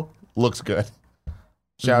show looks good.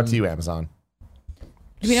 Shout out to you, Amazon.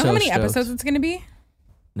 Do we know how So many stoked. episodes it's going to be?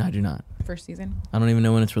 No, I do not. First season. I don't even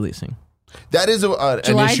know when it's releasing. That is an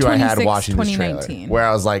July issue I had 26th, watching this trailer, 2019. where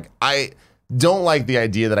I was like, I don't like the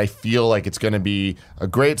idea that I feel like it's going to be a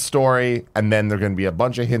great story, and then there are going to be a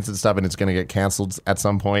bunch of hints and stuff, and it's going to get canceled at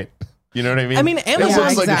some point. You know what I mean? I mean, It Amazon.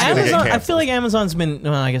 looks like it's gonna get Amazon. I canceled. feel like Amazon's been.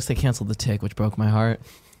 Well, I guess they canceled The Tick, which broke my heart.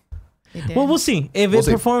 They did. Well, we'll see. If We'll it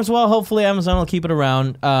see. performs well, hopefully Amazon will keep it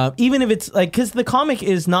around. Even if it's like, because the comic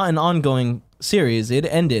is not an ongoing series; it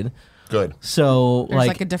ended. Good. So There's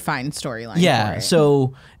like a defined storyline. yeah, for it.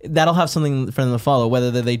 so that'll have something for them to follow.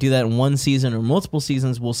 Whether they do that in one season or multiple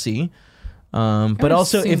seasons, we'll see. But would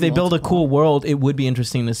also, assume if they build a multiple. cool world, it would be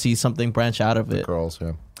interesting to see something branch out of it. Girls,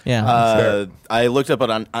 yeah. Yeah. I looked up it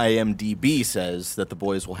on IMDb. Says that The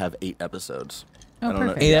Boys will have 8 episodes. I don't know.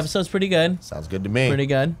 perfect. 8 episodes, pretty good. Sounds good to me. Pretty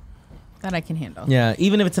good. That I can handle. Yeah,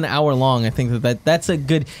 even if it's an hour long, I think that's a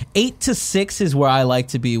good 8 to 6 is where I like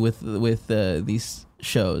to be with these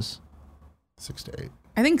shows. 6 to 8.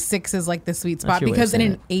 I think 6 is like the sweet spot because in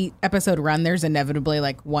an 8 episode run, there's inevitably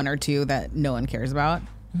like 1 or 2 that no one cares about.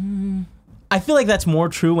 I feel like that's more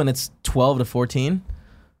true when it's 12 to 14.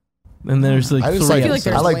 And there's like 3 episodes.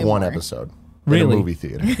 I like one episode. Really? In a movie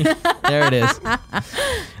theater. There it is.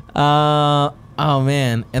 Oh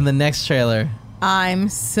man! And the next trailer. I'm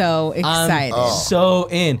so excited. I'm so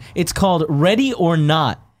in. It's called Ready or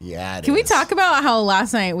Not. Yeah. Can we talk about how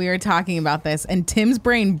last night we were talking about this and Tim's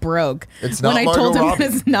brain broke It's when not I Margot told him Robbie.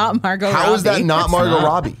 it's not Margot Robbie? How is that not Margot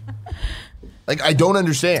Robbie? Like, I don't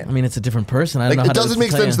understand. I mean, it's a different person. I don't Like, know it how doesn't to make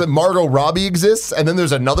explain sense it. that Margot Robbie exists and then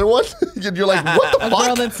there's another one. You're like, what the A fuck?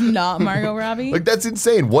 girl that's not Margot Robbie? Like, that's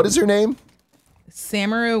insane. What is her name?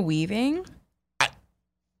 Samara Weaving?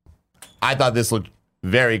 I thought this looked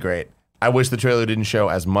very great. I wish the trailer didn't show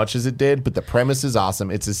as much as it did, but the premise is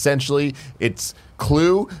awesome. It's essentially, it's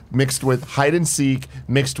Clue mixed with hide and seek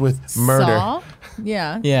mixed with murder. Saw?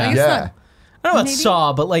 Yeah. Yeah. I guess Yeah. not- I don't know about Maybe?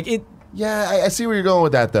 Saw, but like it. Yeah, I see where you're going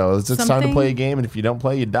with that, though. It's time to Something- play a game, and if you don't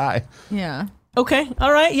play, you die. Yeah. Okay,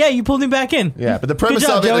 all right, yeah, you pulled me back in. Yeah, but the premise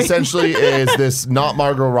job, of it Joey. essentially is this: not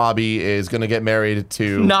Margot Robbie is going to get married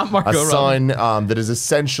to Not Margot a son that is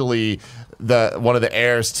essentially one of the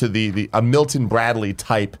heirs to a Milton Bradley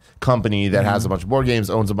type company that has a bunch of board games,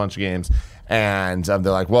 owns a bunch of games, and they're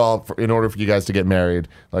like, well, in order for you guys to get married,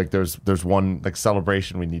 like there's one like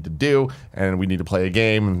celebration we need to do, and we need to play a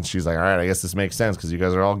game. And she's like, all right, I guess this makes sense because you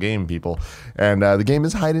guys are all game people, and the game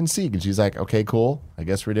is hide and seek. And she's like, okay, cool, I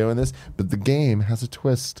guess we're doing this, but the game has a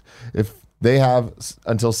twist. If they have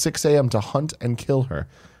until 6 a.m. to hunt and kill her.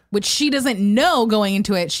 Which she doesn't know going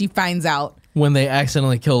into it. She finds out. When they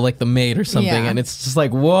accidentally kill like the maid or something, Yeah. and it's just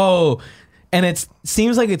like whoa, and it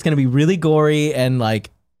seems like it's gonna be really gory and like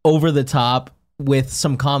over the top with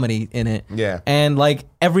some comedy in it. Yeah. and like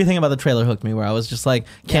everything about the trailer hooked me. Where I was just like,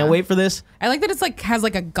 can't Yeah. wait for this. I like that it's like has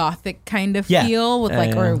like a gothic kind of Yeah. feel with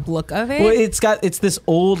like or look of it. Well, it's this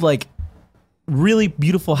old like really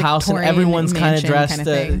beautiful house, and Victorian everyone's kind of mansion dressed,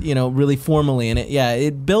 kinda thing. really formally in it. Yeah,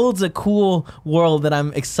 it builds a cool world that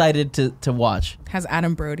I'm excited to watch. Has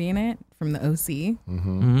Adam Brody in it from the OC.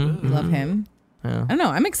 We love him. Yeah. I don't know.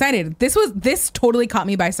 I'm excited. This totally caught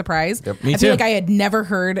me by surprise. Me I too. feel like I had never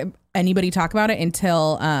heard anybody talk about it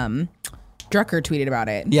until Drucker tweeted about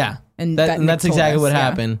it. Yeah, And that's that Nick told exactly us, what yeah.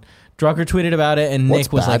 happened. Drucker tweeted about it, and What's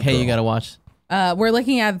Nick was like, Bad "Hey, you Girl? got to watch." We're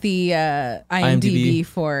looking at the IMDb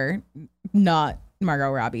for not Margot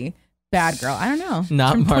Robbie. Bad Girl. I don't know.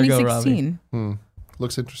 Not From Margot 2016.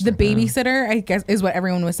 Looks interesting. The Babysitter, I guess, is what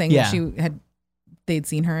everyone was saying Yeah. that they'd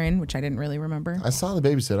seen her in, which I didn't really remember. I saw the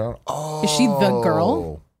babysitter. Oh, Is she the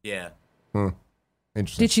girl? Yeah.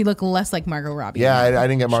 Interesting. Did she look less like Margot Robbie? Yeah, I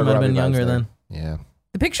didn't get She Margot might have Robbie been vibes younger there. then. Yeah,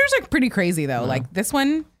 The pictures are pretty crazy though. Like this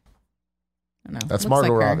one, I don't know. that's looks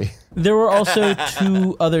Margot like her. Robbie. There were also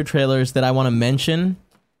 2 other trailers that I want to mention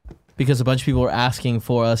because a bunch of people were asking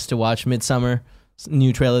for us to watch Midsummer,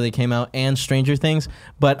 new trailer that came out, and Stranger Things.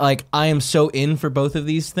 But like, I am so in for both of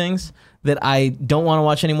these things that I don't want to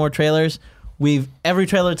watch any more trailers. Every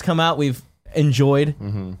trailer that's come out, we've enjoyed.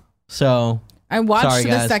 So I watched Sorry, the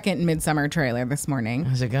guys. second Midsummer trailer this morning.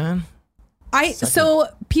 is it gone? So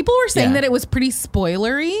people were saying Yeah. that it was pretty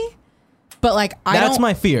spoilery, but like That's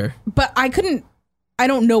my fear. But I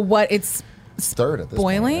don't know what it's Third at this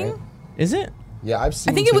spoiling. point, right? Is it? Yeah, I've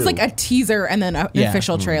seen. I think it was 2. like a teaser and then an Yeah.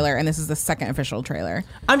 official trailer, and this is the second official trailer.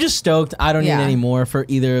 I'm just stoked. I don't Yeah. need any more for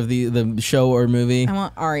either of the show or movie. I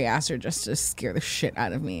want Ari Aster just to scare the shit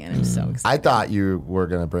out of me, and I'm so I excited. thought you were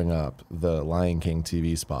gonna bring up the Lion King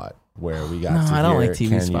TV spot where we got No, to I don't hear like TV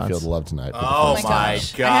 "Can spots. You Feel the Love Tonight?" for the Oh first my time.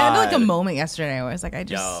 god. I had like a moment yesterday where I was like, I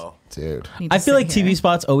just Yo. Dude. need to I feel sit like TV here.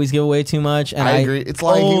 spots always give away too much, and I I agree. It's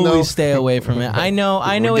Lion King, though. always stay away from it. I know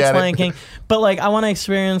We it's get it. Lion King, but like I want to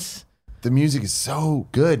experience. The music is so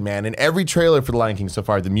good, man. In every trailer for The Lion King so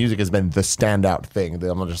far, the music has been the standout thing.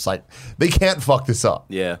 I'm just like, they can't fuck this up.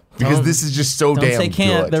 Yeah. Because this is just so Don't damn say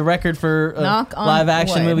can't. good. The record for Knock on live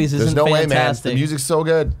action wood. movies There's isn't no way, man. fantastic. The music's so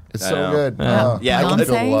good. It's I so know. good. Yeah. Yeah, I can Beyonce?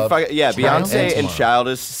 feel the love. Yeah, Beyonce Beyonce and tomorrow.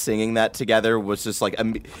 Childish singing that together was just like,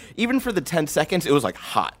 even for the 10 seconds, it was like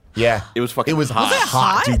hot. Yeah. It was fucking It was hot.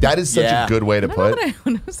 hot, dude. That is such Yeah. a good way to I don't put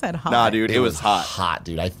know that I said hot. Nah, dude, it was hot. Hot,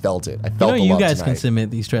 dude. I felt it. I you felt know, the you love guys tonight. can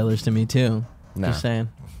submit these trailers to me too. Nah. Just saying.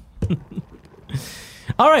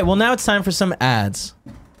 All right, well now it's time for some ads.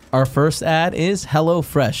 Our first ad is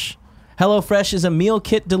HelloFresh. HelloFresh is a meal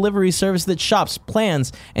kit delivery service that shops,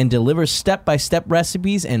 plans, and delivers step-by-step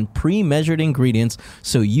recipes and pre-measured ingredients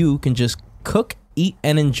so you can just cook, eat,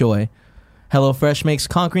 and enjoy. HelloFresh makes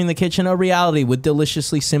conquering the kitchen a reality with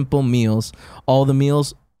deliciously simple meals. All the meal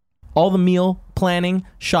planning,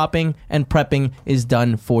 shopping, and prepping is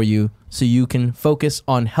done for you so you can focus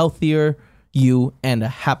on healthier you and a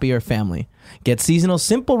happier family. Get seasonal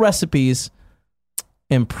simple recipes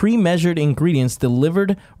and pre-measured ingredients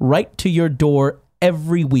delivered right to your door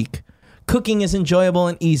every week. Cooking is enjoyable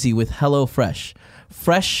and easy with HelloFresh.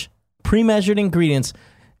 Fresh, pre-measured ingredients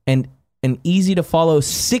and an easy-to-follow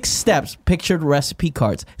 6 steps pictured recipe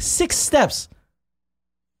cards. 6 steps.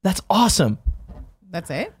 That's awesome. That's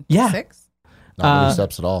it? Yeah. 6? Not many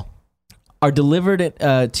steps at all. Are delivered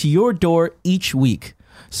to your door each week,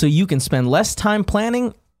 so you can spend less time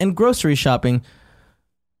planning and grocery shopping,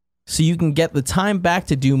 so you can get the time back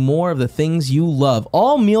to do more of the things you love.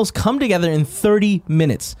 All meals come together in 30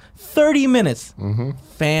 minutes. 30 minutes. Mm-hmm.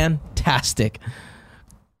 Fantastic.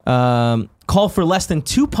 Call for less than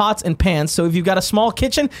 2 pots and pans, so if you've got a small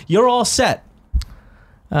kitchen, you're all set.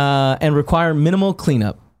 And require minimal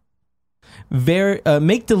cleanup.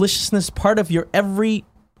 Make deliciousness part of your every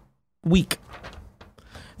week.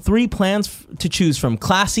 3 plans to choose from.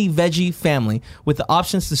 Classy, veggie, family, with the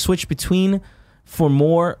options to switch between for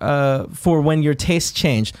when your tastes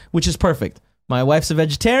change, which is perfect. My wife's a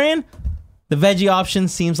vegetarian. The veggie option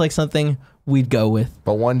seems like something we'd go with.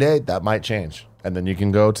 But one day that might change, and then you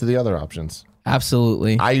can go to the other options.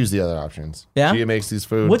 Absolutely. I use the other options. Yeah? Gia makes these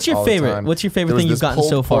foods. What's your all the favorite? time. What's your favorite There was thing you've this gotten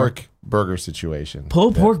so pulled far? pork burger situation.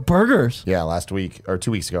 Pulled pork burgers. Yeah, last week or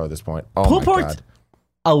 2 weeks ago at this point. Oh Pulled my pork's god.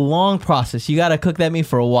 a long process. You got to cook that meat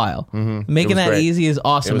for a while. Mm-hmm. Making It was that great. easy is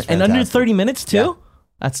awesome. It was And under fantastic. 30 minutes too?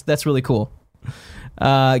 Yeah. That's really cool.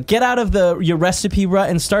 Get out of your recipe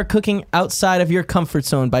rut and start cooking outside of your comfort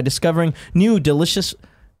zone by discovering new delicious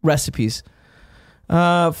recipes.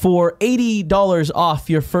 For $80 off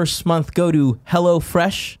your first month, go to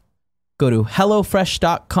HelloFresh. Go to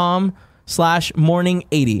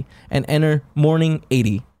HelloFresh.com/morning80 and enter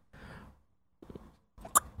morning80.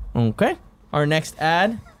 Okay. Our next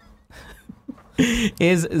ad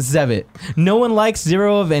is Zebit. No one likes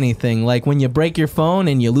zero of anything. Like when you break your phone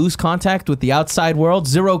and you lose contact with the outside world.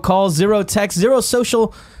 0 calls, 0 texts, 0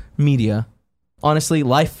 social media. Honestly,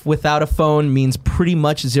 life without a phone means pretty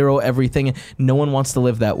much 0 everything. No one wants to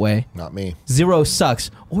live that way. Not me. 0 sucks.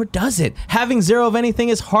 Or does it? Having 0 of anything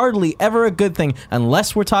is hardly ever a good thing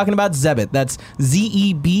unless we're talking about Zebit. That's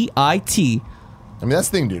Zebit. I mean, that's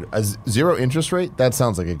the thing, dude. A 0 interest rate, that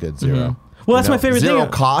sounds like a good 0. Mm-hmm. Well, that's my favorite 0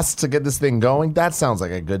 thing. costs to get this thing going, that sounds like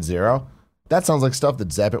a good 0. That sounds like stuff that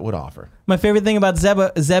Zebit would offer. My favorite thing about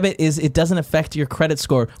Zebit is it doesn't affect your credit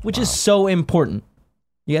score, which is so important.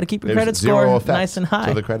 You got to keep your credit score nice and high.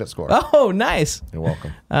 To the credit score. Oh, nice. You're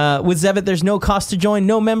welcome. With Zebit, there's no cost to join,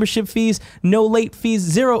 no membership fees, no late fees,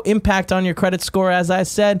 0 impact on your credit score, as I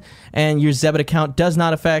said, and your Zebit account does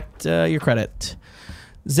not affect your credit.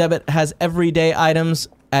 Zebit has everyday items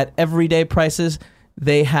at everyday prices.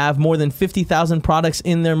 They have more than 50,000 products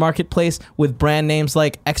in their marketplace with brand names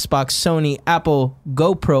like Xbox, Sony, Apple,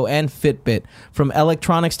 GoPro, and Fitbit. From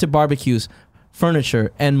electronics to barbecues,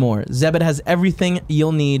 furniture, and more. Zebit has everything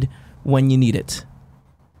you'll need when you need it.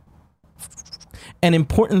 An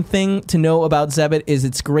important thing to know about Zebit is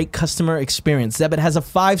its great customer experience. Zebit has a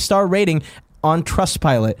 5-star rating on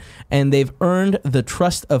Trustpilot, and they've earned the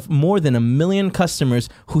trust of more than 1 million customers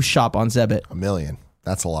who shop on Zebit. 1 million.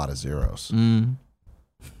 That's a lot of zeros.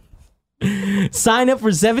 Sign up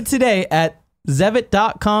for Zebit today at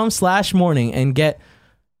zebit.com/morning and get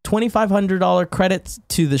 $2,500 credits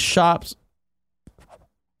to the shops,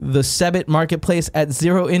 the Zebit marketplace at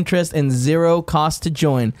 0 interest and 0 cost to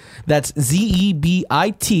join. That's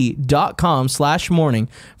zebit.com/morning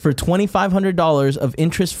for $2,500 of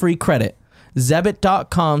interest-free credit.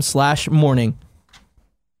 Zebit.com/morning.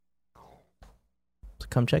 So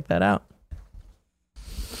come check that out.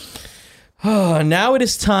 Now it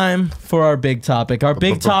is time for our big topic. Our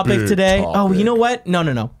big topic today. Oh, you know what?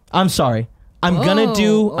 No. I'm sorry. I'm gonna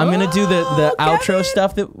do the outro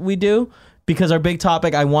stuff that we do because our big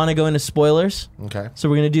topic. I want to go into spoilers. Okay. So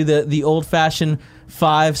we're gonna do the old fashioned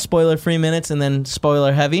 5 spoiler free minutes and then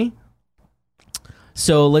spoiler heavy.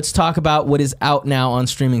 So let's talk about what is out now on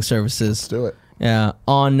streaming services. Let's do it. Yeah,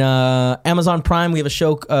 on Amazon Prime we have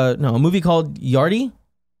a movie called Yardie,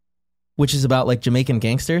 which is about like Jamaican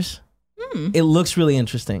gangsters. It looks really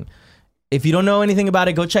interesting. If you don't know anything about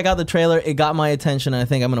it, go check out the trailer. It got my attention, and I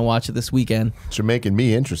think I'm going to watch it this weekend. You're making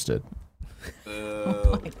me interested.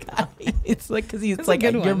 Oh my God. It's like, because it's That's like,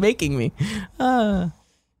 a good you're one. making me. On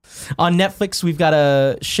Netflix, we've got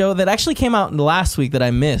a show that actually came out last week that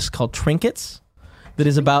I missed called Trinkets, that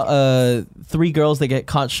is about 3 girls that get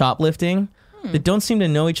caught shoplifting. that don't seem to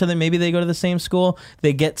know each other. Maybe they go to the same school.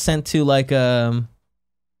 They get sent to like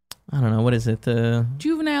I don't know, what is it?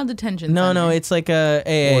 Juvenile detention No, center. it's like a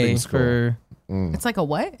Boarding AA school. for It's like a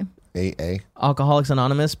what? AA. Alcoholics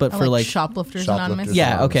Anonymous, but Oh, for like Shoplifters Shoplifters Anonymous? yeah,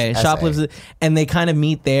 Anonymous. okay, SA. shoplifters, and they kind of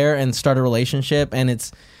meet there and start a relationship, and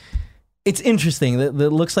it's interesting. That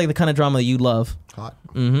looks like the kind of drama that you love. Hot.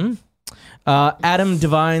 Mm-hmm. Adam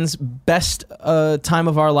Devine's Best Time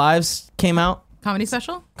of Our Lives came out. Comedy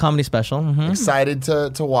special? Comedy special. Mm-hmm. Excited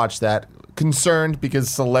to watch that. Concerned because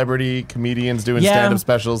celebrity comedians doing Yeah. stand-up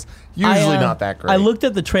specials usually not that great. I looked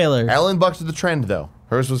at the trailer. Ellen bucked the trend though.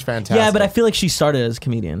 Hers was fantastic. Yeah, but I feel like she started as a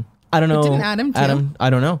comedian. I don't know. But didn't Adam, too? I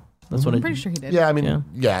don't know. That's what I'm pretty sure he did. Yeah, I mean,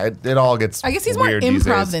 yeah, it all gets. I guess he's more weird these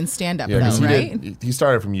improv days. than stand-up, Yeah, 'cause though, he right? he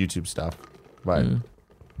started from YouTube stuff, but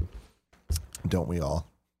don't we all?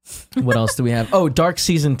 What else do we have? Oh, Dark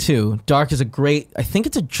Season 2. Dark is a great, I think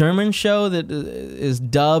it's a German show that is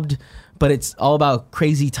dubbed, but it's all about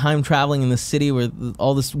crazy time traveling in the city where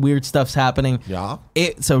all this weird stuff's happening. Yeah.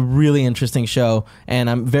 It's a really interesting show, and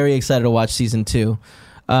I'm very excited to watch Season 2.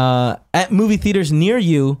 At movie theaters near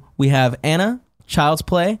you, we have Anna, Child's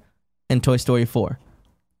Play, and Toy Story 4.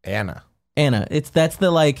 Anna. That's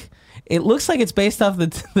the like, it looks like it's based off the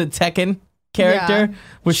Tekken character, Yeah.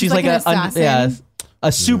 where She's she's like like an assassin.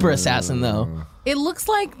 a super assassin though. It looks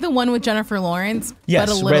like the one with Jennifer Lawrence, Yes,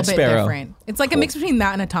 but a little Red bit Sparrow. different. It's like a mix between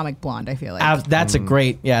that and Atomic Blonde, I feel like. That's a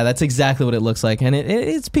great, that's exactly what it looks like, and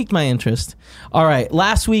it's piqued my interest. All right,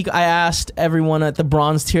 last week I asked everyone at the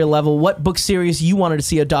bronze tier level what book series you wanted to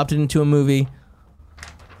see adopted into a movie.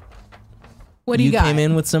 What do you got? came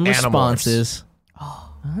in with some Animorphs. responses.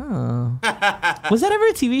 Oh. Was that ever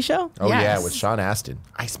a TV show? Oh yeah, Yes. with Sean Astin.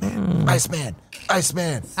 Iceman.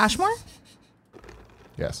 Iceman. Ashmore?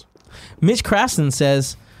 Yes. Mitch Craston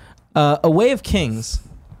says, A Way of Kings,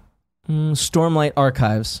 Stormlight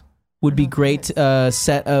Archives would be great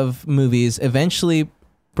set of movies. Eventually,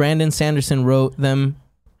 Brandon Sanderson wrote them.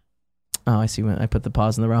 Oh, I see when I put the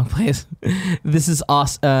pause in the wrong place. This is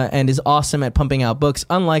awesome and is awesome at pumping out books,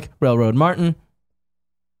 unlike Railroad Martin.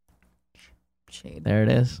 Shade. There it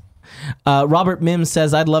is. Robert Mims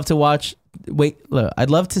says, I'd love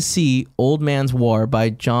to see Old Man's War by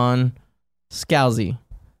John Scalzi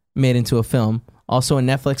made into a film. Also a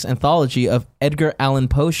Netflix anthology of Edgar Allan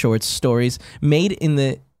Poe short stories made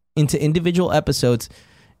into individual episodes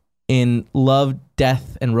in Love,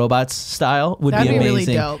 Death, and Robots style would That'd be be really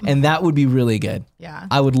amazing. dope. And that would be really good. Yeah.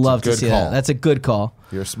 I would love to good see call. that. That's a good call.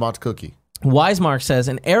 You're a smart cookie. Wisemark says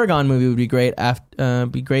an Aragon movie would be great.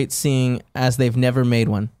 Be great seeing as they've never made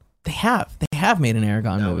one. They have made an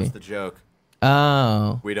Aragon That movie. was the joke.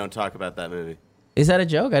 Oh, We don't talk about that movie. is that a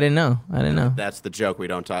joke? I didn't know. That's the joke. We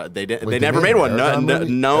don't talk. They did. Wait, They never made one. Aragon No,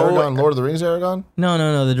 movie? no. Aragon, Lord of the Rings Aragon?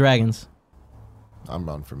 No. The dragons. I'm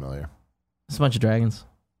unfamiliar. It's a bunch of dragons.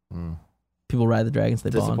 People ride the dragons. They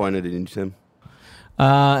bond. Disappointed in you, Tim.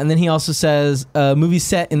 And then he also says movie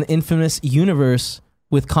set in the infamous universe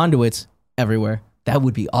with conduits everywhere. That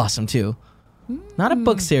would be awesome too. Not a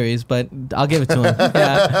book series, but I'll give it to him.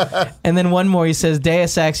 Yeah. And then one more. He says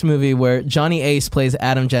Deus Ex movie where Johnny Ace plays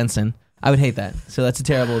Adam Jensen. I would hate that. So that's a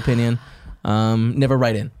terrible opinion. Never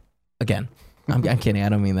write in again. I'm kidding. I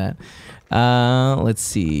don't mean that. Let's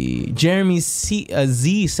see. Jeremy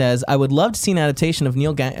Z says, I would love to see an adaptation of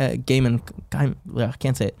Neil Gaiman. I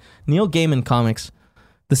can't say it. Neil Gaiman comics.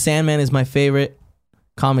 The Sandman is my favorite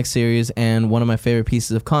comic series and one of my favorite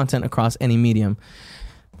pieces of content across any medium.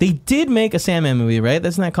 They did make a Sandman movie, right?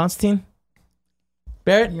 Isn't that Constantine?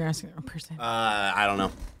 Barrett? You're asking a person. I don't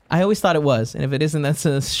know. I always thought it was, and if it isn't, that's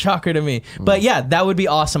a shocker to me. But yeah, that would be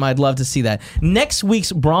awesome. I'd love to see that. Next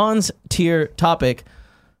week's bronze tier topic,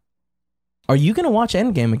 are you going to watch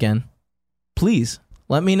Endgame again? Please,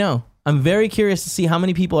 let me know. I'm very curious to see how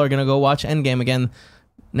many people are going to go watch Endgame again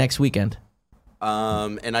next weekend.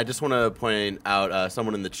 And I just want to point out,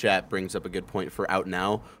 someone in the chat brings up a good point for Out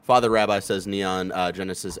Now. Father Rabbi says Neon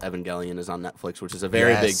Genesis Evangelion is on Netflix, which is a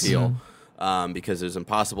very big deal because it was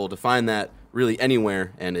impossible to find that really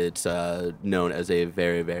anywhere, and it's known as a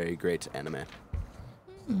very, very great anime.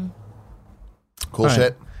 Cool All right.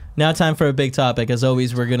 shit. Now time for a big topic. As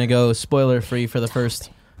always, we're going to go spoiler-free for the first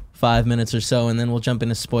 5 minutes or so, and then we'll jump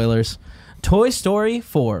into spoilers. Toy Story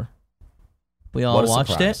 4. We all What a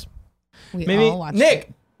watched surprise. it. We Maybe all watched Nick.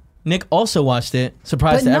 it. Nick also watched it.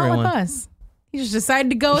 Surprise But to not everyone. with us. He just decided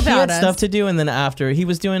to go He without had us. stuff to do, and then after he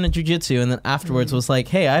was doing a jujitsu, and then afterwards was like,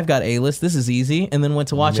 "Hey, I've got A-list. This is easy," and then went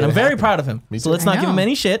to watch it. Made I'm it very happen. proud of him. Me So too. let's I not give him know.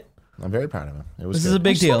 any shit. I'm very proud of him. It was This good. is a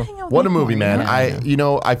big deal. What a movie, man.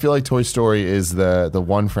 I feel like Toy Story is the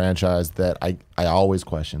one franchise that I always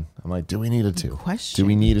question. I'm like, do we need a 2? Do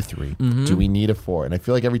we need a 3? Do we need a 4? And I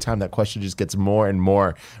feel like every time that question just gets more and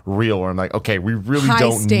more real, where I'm like, okay, we really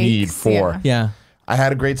don't need 4. Yeah. I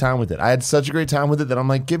had a great time with it. I had such a great time with it that I'm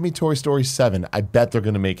like, give me Toy Story 7. I bet they're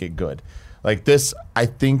going to make it good. Like this, I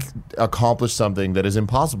think, accomplished something that is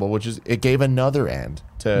impossible, which is it gave another end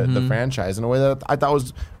to the franchise in a way that I thought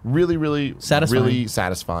was really, really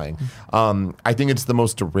satisfying. I think it's the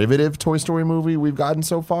most derivative Toy Story movie we've gotten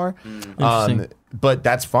so far. But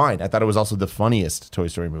that's fine. I thought it was also the funniest Toy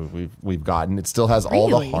Story movie we've gotten. It still has all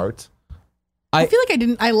the heart. I feel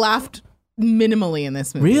like I laughed minimally in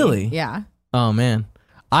this movie. Really? Yeah. Oh, man.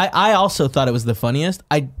 I also thought it was the funniest.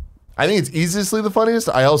 I think it's easily the funniest.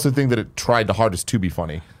 I also think that it tried the hardest to be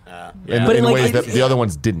funny in But ways that the other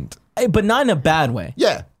ones didn't. But not in a bad way.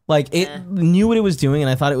 Yeah. Like, it knew what it was doing, and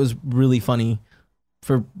I thought it was really funny.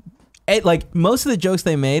 Like, most of the jokes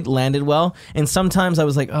they made landed well, and sometimes I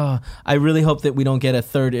was like, oh, I really hope that we don't get a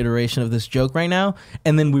third iteration of this joke right now.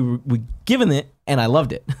 And then we given it, and I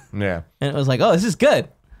loved it. Yeah. And it was like, oh, this is good.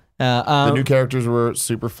 The new characters were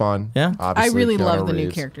super fun. Yeah. Obviously, I really Keanu love the new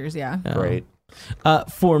Reeves. characters, yeah. Great.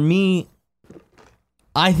 For me,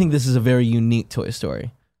 I think this is a very unique Toy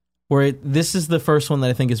Story, where this is the first one that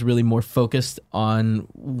I think is really more focused on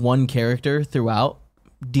one character throughout,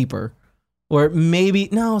 deeper. Or maybe,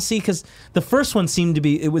 no, see, because the first one seemed to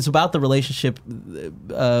be, it was about the relationship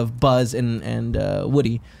of Buzz and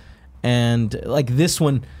Woody. And like this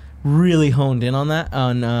one really honed in on that,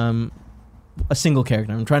 on a single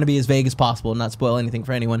character. I'm trying to be as vague as possible and not spoil anything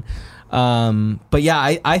for anyone. But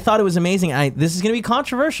yeah, I thought it was amazing. This is going to be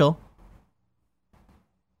controversial.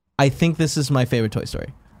 I think this is my favorite Toy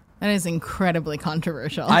Story. That is incredibly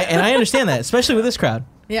controversial. And I understand that, especially with this crowd.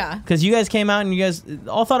 Yeah. Because you guys came out and you guys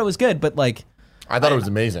all thought it was good, but like... I thought it was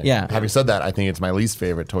amazing. Yeah. Having said that, I think it's my least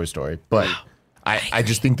favorite Toy Story. But I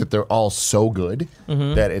just think that they're all so good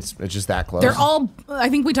that it's just that close. They're all, I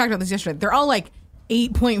think we talked about this yesterday, they're all like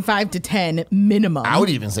 8.5 to 10 minimum. I would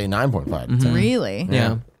even say 9.5 to 10. Really?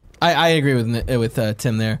 Yeah. I agree with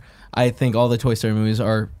Tim there. I think all the Toy Story movies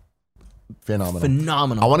are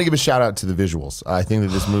phenomenal. I want to give a shout out to the visuals. I think that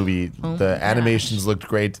this movie, the animations looked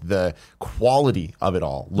great. The quality of it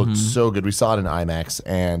all looked so good. We saw it in IMAX,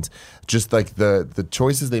 and just like the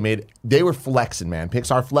choices they made, they were flexing, man.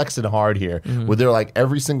 Pixar flexing hard here, where they're like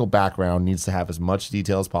every single background needs to have as much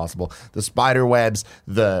detail as possible. The spider webs,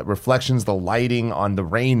 the reflections, the lighting on the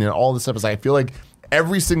rain, and all this stuff. Is I feel like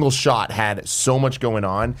every single shot had so much going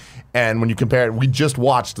on, and when you compare it, we just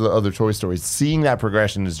watched the other Toy Stories. Seeing that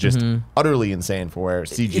progression is just utterly insane for where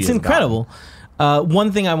CG is. It's incredible.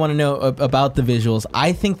 One thing I want to know about the visuals,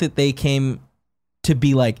 I think that they came to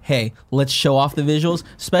be like, hey, let's show off the visuals,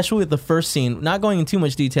 especially with the first scene. Not going into too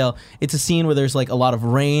much detail, it's a scene where there's like a lot of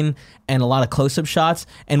rain and a lot of close-up shots,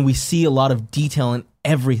 and we see a lot of detail in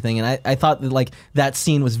everything. And I thought that like that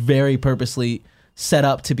scene was very purposely set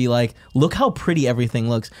up to be like, look how pretty everything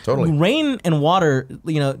looks. Totally. Rain and water,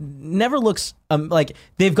 never looks like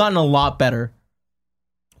they've gotten a lot better.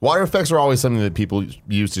 Water effects are always something that people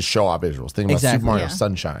use to show off visuals. Think about Super Mario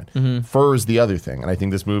Sunshine. Fur is the other thing, and I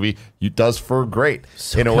think this movie does fur great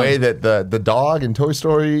in a way that the dog in Toy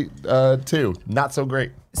Story 2 not so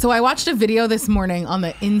great. So I watched a video this morning on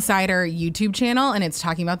the Insider YouTube channel, and it's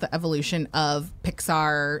talking about the evolution of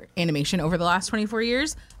Pixar animation over the last 24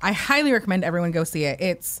 years. I highly recommend everyone go see it.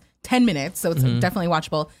 It's 10 minutes, so it's definitely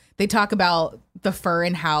watchable. They talk about the fur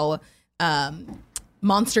and how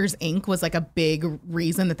Monsters, Inc. was like a big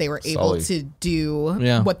reason that they were able to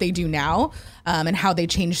do what they do now, and how they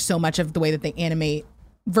changed so much of the way that they animate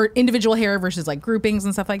individual hair versus like groupings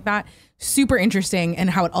and stuff like that. Super interesting, and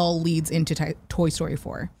how it all leads into Toy Story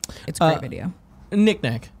 4. It's a great video. Nick,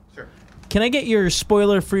 sure. Can I get your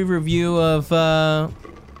spoiler-free review of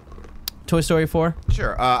Toy Story 4?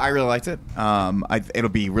 Sure. I really liked it. It'll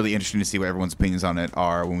be really interesting to see what everyone's opinions on it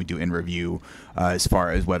are when we do in review, as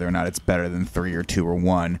far as whether or not it's better than 3 or 2 or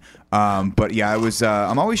 1. But yeah,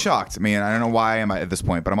 I'm always shocked. I mean, I don't know why I'm at this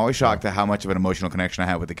point, but I'm always shocked at how much of an emotional connection I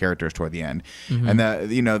have with the characters toward the end. And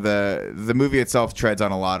the movie itself treads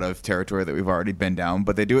on a lot of territory that we've already been down,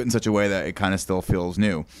 but they do it in such a way that it kind of still feels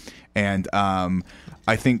new. And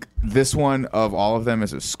I think this one of all of them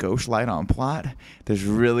is a skosh light on plot. There's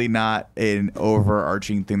really not an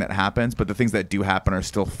overarching thing that happens, but the things that do happen are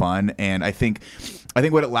still fun. And I think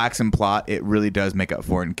what it lacks in plot, it really does make up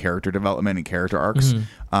for in character development and character arcs.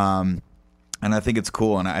 And I think it's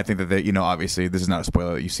cool, and I think that they, obviously this is not a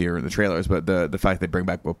spoiler that you see her in the trailers, but the fact they bring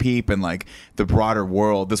back Bo Peep and like the broader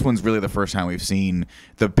world. This one's really the first time we've seen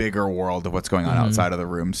the bigger world of what's going on outside of the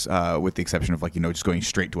rooms, with the exception of like just going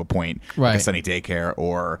straight to a point, like a Sunny Daycare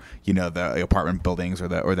or the apartment buildings or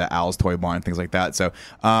the Al's Toy Barn, things like that. So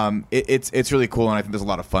it's really cool, and I think there's a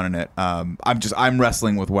lot of fun in it. I'm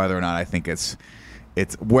wrestling with whether or not I think it's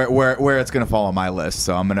where it's going to fall on my list.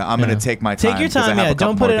 So I'm gonna take my time. Take your time. Yeah,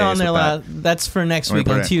 don't put it on there. That's for next week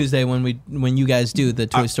on Tuesday when you guys do the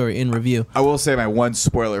Toy Story in review. I will say my one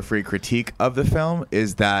spoiler-free critique of the film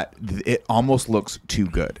is that it almost looks too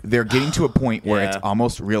good. They're getting to a point where it's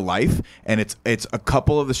almost real life, and it's a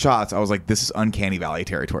couple of the shots. I was like, this is Uncanny Valley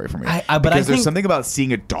territory for me. Because there's something about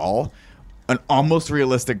seeing a doll, an almost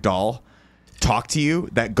realistic doll, talk to you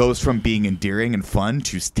that goes from being endearing and fun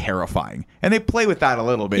to terrifying, and they play with that a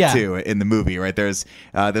little bit too in the movie, right? There's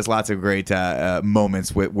lots of great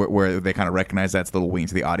moments where they kind of recognize that's a little wink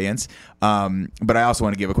to the audience. But I also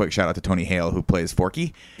want to give a quick shout out to Tony Hale, who plays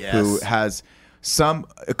Forky, who has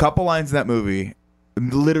a couple lines in that movie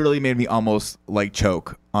literally made me almost like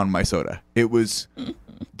choke on my soda. It was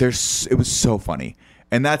so funny,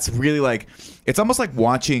 and that's really like, it's almost like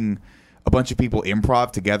watching a bunch of people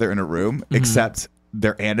improv together in a room, except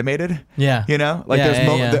they're animated. Yeah, there's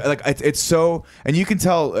moments like it's so, and you can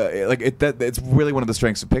tell it's really one of the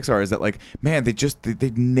strengths of Pixar is that like, man, they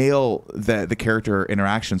nail the character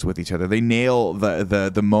interactions with each other. They nail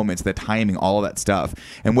the moments, the timing, all of that stuff.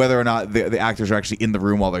 And whether or not the actors are actually in the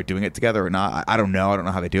room while they're doing it together or not, I don't know. I don't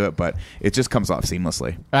know how they do it, but it just comes off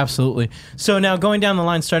seamlessly. Absolutely. So now going down the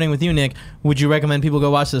line, starting with you, Nick, would you recommend people go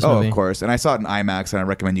watch this movie? Oh, of course. And I saw it in IMAX, and I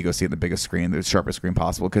recommend you go see it in the biggest screen, the sharpest screen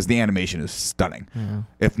possible, because the animation is stunning.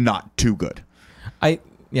 If not too good.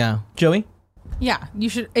 Joey? Yeah, you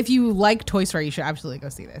should. If you like Toy Story, you should absolutely go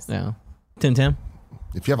see this. Yeah. Tim Tam?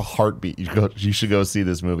 If you have a heartbeat, you should go see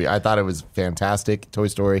this movie. I thought it was fantastic. Toy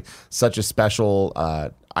Story, such a special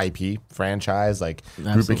IP franchise, like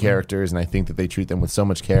group of characters, and I think that they treat them with so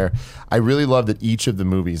much care. I really love that each of the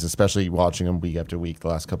movies, especially watching them week after week the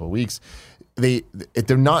last couple of weeks,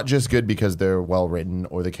 they're not just good because they're well written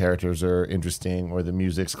or the characters are interesting or the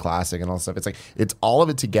music's classic and all that stuff. It's like it's all of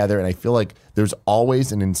it together, and I feel like there's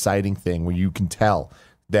always an inciting thing where you can tell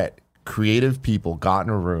that creative people got in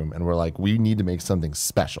a room and were like, we need to make something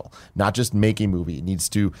special, not just make a movie. It needs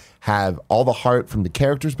to have all the heart from the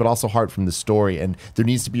characters, but also heart from the story, and there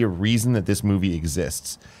needs to be a reason that this movie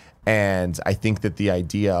exists. And I think that the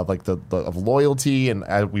idea of like of loyalty,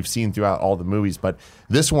 and we've seen throughout all the movies, but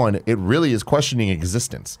this one, it really is questioning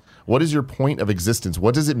existence. What is your point of existence?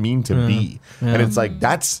 What does it mean to be? Yeah. And it's like,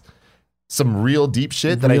 that's some real deep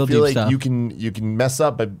shit that I feel like stuff. you can mess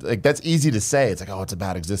up, but like that's easy to say. It's like, oh, it's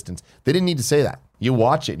about existence. They didn't need to say that. You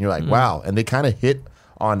watch it and you're like, wow. And they kind of hit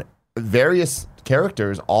on various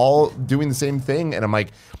characters all doing the same thing, and I'm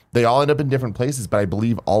like, they all end up in different places, but I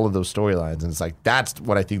believe all of those storylines, and it's like, that's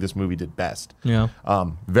what I think this movie did best. Yeah.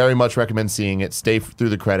 Very much recommend seeing it. Stay through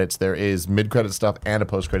the credits. There is mid-credit stuff and a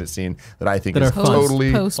post-credit scene that I think is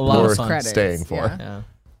totally worth staying for. Yeah.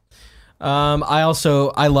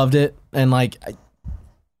 I loved it, and like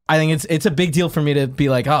I think it's a big deal for me to be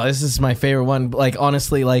like, oh, this is my favorite one. Like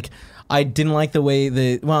honestly, like I didn't like the way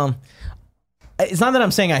it's not that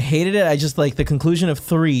I'm saying I hated it. I just like the conclusion of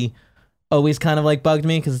 3 always kind of like bugged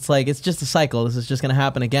me, because it's like, it's just a cycle. This is just gonna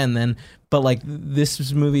happen again then. But like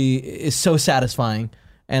this movie is so satisfying,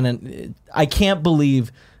 and I can't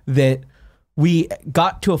believe that we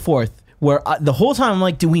got to a 4th. Where the whole time I'm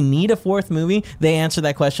like, do we need a 4th movie? They answer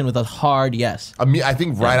that question with a hard yes. I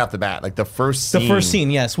think right off the bat, like the first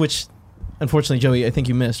scene, yes, which unfortunately, Joey, I think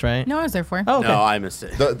you missed, right? No, I was there for. Oh, okay. No, I missed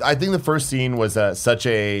it. I think the first scene was such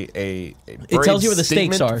a it tells you where the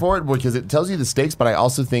stakes are for it, because it tells you the stakes. But I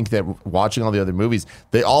also think that watching all the other movies,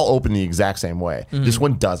 they all open the exact same way. This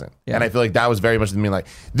one doesn't, and I feel like that was very much me like,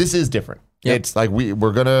 this is different. Yep. It's like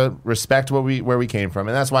we're gonna respect where we came from,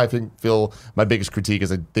 and that's why I feel my biggest critique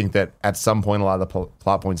is I think that at some point a lot of the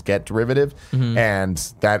plot points get derivative, and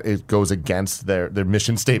that it goes against their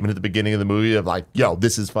mission statement at the beginning of the movie of like, yo,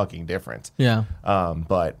 this is fucking different. Yeah.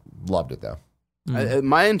 But loved it though.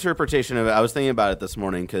 My interpretation of it, I was thinking about it this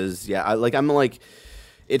morning because I'm like,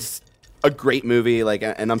 it's a great movie, like,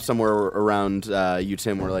 and I'm somewhere around you,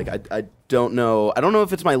 Tim, where like I don't know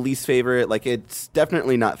if it's my least favorite. Like, it's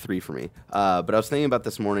definitely not 3 for me. But I was thinking about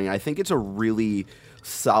this morning. I think it's a really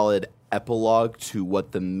solid epilogue to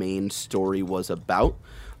what the main story was about,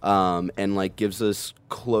 and like gives us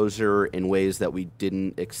closure in ways that we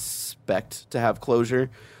didn't expect to have closure.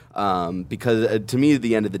 Because to me, at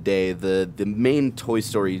the end of the day, the main Toy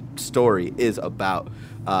Story story is about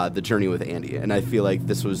the journey with Andy, and I feel like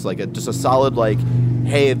this was like just a solid like,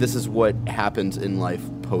 hey, this is what happens in life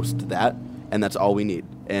post that, and that's all we need.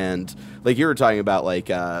 And like you were talking about, like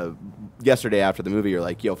yesterday after the movie, you're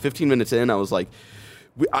like, yo, 15 minutes in, I was like,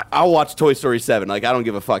 I'll watch Toy Story 7. Like, I don't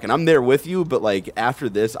give a fuck, and I'm there with you. But like after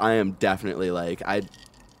this, I am definitely like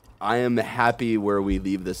I am happy where we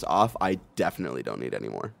leave this off. I definitely don't need any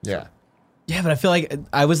more. Yeah. Yeah, but I feel like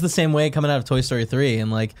I was the same way coming out of Toy Story 3.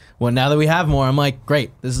 And like, well, now that we have more, I'm like,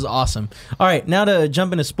 great, this is awesome. All right, now to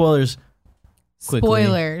jump into spoilers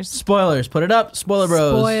quickly. Spoilers, put it up. Spoiler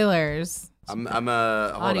bros. Spoilers. I'm hold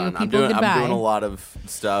Audio on. people, I'm doing goodbye. a lot of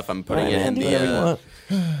stuff. I'm putting it in the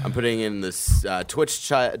I'm putting in this Twitch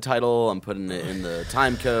title. I'm putting it in the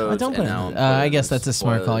time code. Don't put it. I guess that's a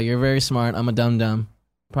smart call. You're very smart. I'm a dum-dum.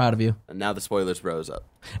 Proud of you. And now the spoilers bros up.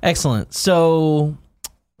 Excellent. So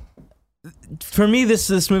for me,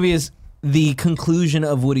 this movie is the conclusion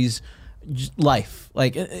of Woody's life.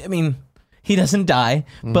 Like, I mean, he doesn't die,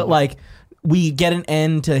 but like we get an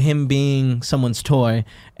end to him being someone's toy,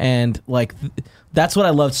 and like that's what I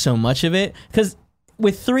loved so much of it. Because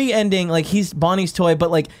with 3 ending, like he's Bonnie's toy, but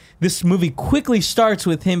like this movie quickly starts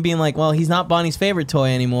with him being like, well, he's not Bonnie's favorite toy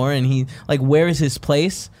anymore, and he like, where is his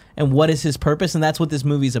place and what is his purpose, and that's what this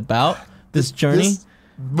movie's about. This journey. This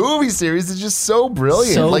movie series is just so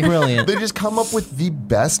brilliant. So brilliant. They just come up with the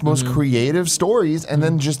best, most creative stories, and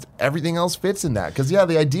then just everything else fits in that. Because the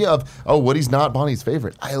idea of Woody's not Bonnie's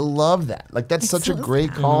favorite, I love that. Like that's such a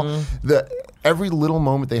great call. Every little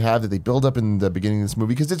moment they have that they build up in the beginning of this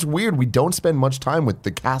movie, because it's weird, we don't spend much time with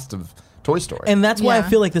the cast of Toy Story, and that's why I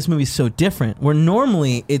feel like this movie's so different. Where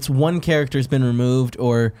normally it's one character's been removed,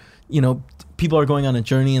 or people are going on a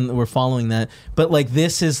journey and we're following that. But like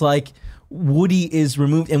this is like Woody is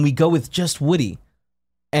removed and we go with just Woody.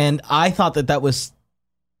 And I thought that was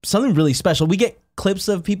something really special. We get clips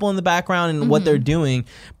of people in the background and what they're doing,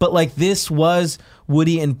 but like this was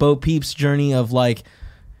Woody and Bo Peep's journey of like,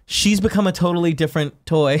 she's become a totally different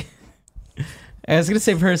toy. I was going to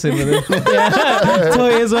say person, but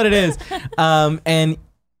toy is what it is. And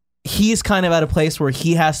he's kind of at a place where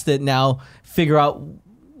he has to now figure out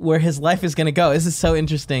where his life is going to go. This is so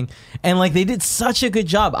interesting. And like they did such a good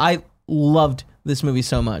job. I loved this movie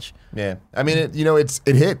so much. Yeah, I mean, it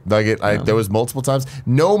hit. Like there was multiple times.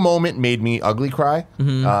 No moment made me ugly cry.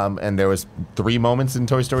 And there was 3 moments in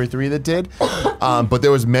Toy Story 3 that did. But there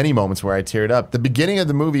was many moments where I teared up. The beginning of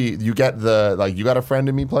the movie, you get you got a friend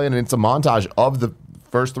in me playing, and it's a montage of the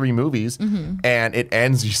first 3 movies, and it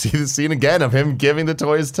ends. You see the scene again of him giving the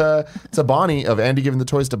toys to Bonnie, of Andy giving the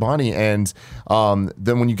toys to Bonnie, and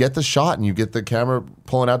then when you get the shot and you get the camera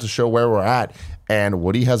pulling out to show where we're at, and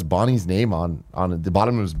Woody has Bonnie's name on the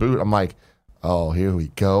bottom of his boot, I'm like, oh, here we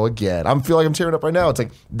go again. I feel like I'm tearing up right now. It's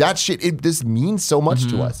like that shit. This means so much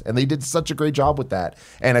to us, and they did such a great job with that.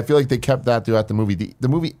 And I feel like they kept that throughout the movie. The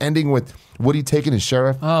movie ending with Woody taking his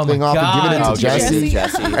sheriff thing off and giving it to Jesse.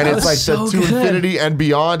 And it's like so to infinity and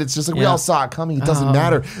beyond. It's just like we all saw it coming. It doesn't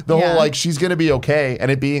matter. The whole like she's gonna be okay,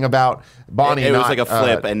 and it being about Bonnie. It was like a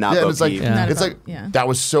flip and not. Yeah, it's like Yeah. that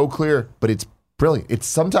was so clear, but it's brilliant. It's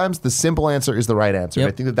sometimes the simple answer is the right answer. Yep.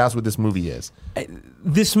 I think that's what this movie is.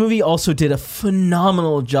 This movie also did a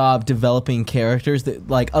phenomenal job developing characters that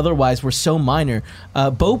like otherwise were so minor.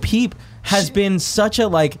 Bo Peep has been such a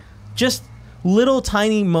like just little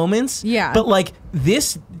tiny moments. Yeah. But like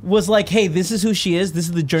this was like, hey, this is who she is. This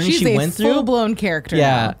is the journey She's she went a through. full-blown character.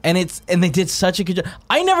 Yeah, now. and they did such a good job.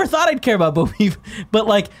 I never thought I'd care about Bo Peep, but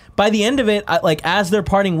like by the end of it, like as they're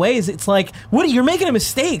parting ways, it's like, Woody, you're making a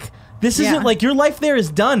mistake. This isn't like your life there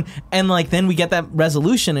is done. And like then we get that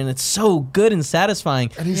resolution and it's so good and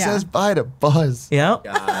satisfying. And he says bye to Buzz. Yeah.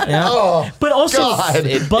 Yeah. Oh, but also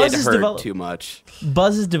Buzz is hurt too much.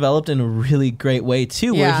 Buzz is developed in a really great way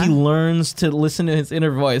too, where he learns to listen to his inner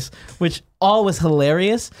voice, which all was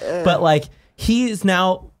hilarious. But like he is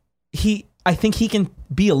now I think he can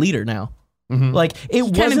be a leader now. Like it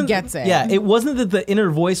wasn't kind of gets it. Yeah, it wasn't that the inner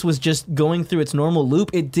voice was just going through its normal loop.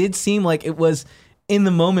 It did seem like it was in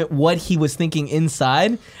the moment what he was thinking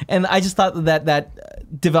inside, and I just thought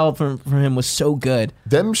that development from him was so good.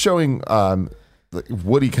 Them showing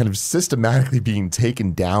Woody kind of systematically being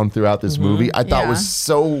taken down throughout this movie, I thought was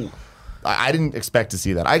so. I didn't expect to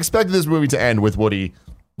see that. I expected this movie to end with Woody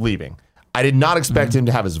leaving. I did not expect him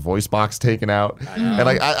to have his voice box taken out. And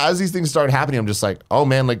like as these things started happening, I'm just like, oh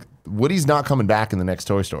man, like Woody's not coming back in the next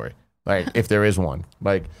Toy Story. Like if there is one,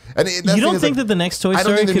 like, and you don't think that the next Toy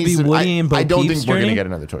Story could be Woody and Bo Peep's I don't think we're journey? gonna get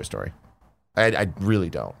another Toy Story. I really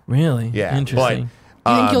don't. Really? Yeah. Interesting.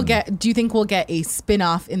 Do you think we'll get a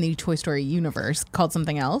spin-off in the Toy Story universe called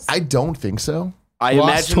something else? I don't think so. I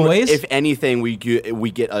Lost imagine Toys? if anything, we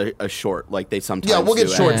get a short like they sometimes. Yeah, we'll get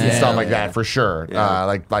do. shorts and Yeah. stuff like that for sure. Yeah.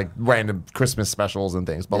 Like random Christmas specials and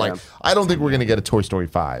things. But Yeah. like, I don't think we're gonna get a Toy Story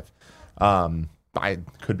 5. I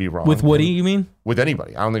could be wrong. With Woody, you mean? With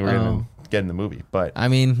anybody. I don't think we're gonna get in the movie. But I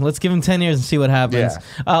mean, let's give him 10 years and see what happens.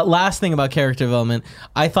 Last thing about character development,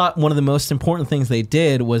 I thought one of the most important things they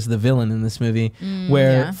did was the villain in this movie,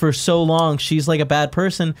 where for so long she's like a bad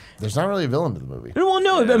person. there's not really a villain to the movie. Well,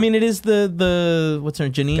 no, I mean, it is the what's her,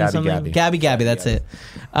 Janine Gabby, something? Gabby. Gabby, that's it.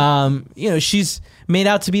 She's made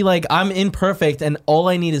out to be like, I'm imperfect and all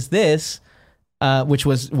I need is this, which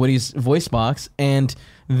was Woody's voice box. And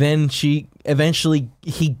then he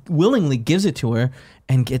willingly gives it to her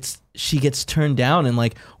and she gets turned down. And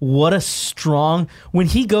like, what a strong, when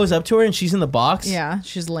he goes up to her and she's in the box. Yeah,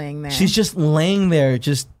 she's laying there. She's just laying there,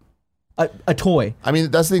 just a toy. I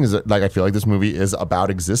mean, that's the thing is that, like, I feel like this movie is about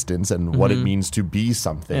existence and what it means to be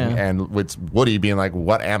something. Yeah. And with Woody being like,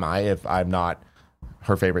 what am I if I'm not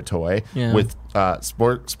her favorite toy? Yeah. With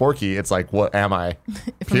Sporky, it's like, what am I?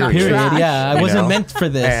 I'm not Period. trash. Yeah, I You wasn't know? meant for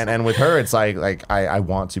this. And with her, it's like I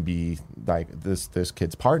want to be like this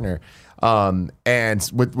kid's partner. And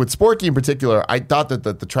with Sporky in particular, I thought that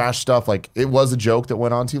the trash stuff, like, it was a joke that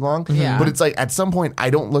went on too long. Yeah. But it's like, at some point, I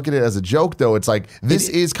don't look at it as a joke, though. It's like, this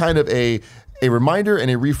is kind of a reminder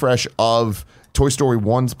and a refresh of Toy Story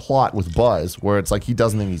 1's plot with Buzz, where it's like he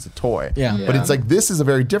doesn't think he's a toy. Yeah. But it's like, this is a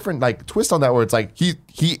very different like twist on that, where it's like he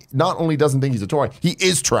not only doesn't think he's a toy, he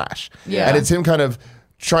is trash. Yeah. And it's him kind of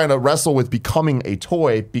trying to wrestle with becoming a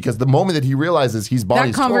toy, because the moment that he realizes he's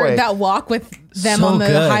Bonnie's toy, that walk with them So on the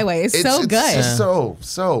good. highway is so good. It's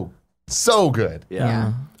so good.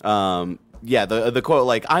 Yeah. The quote,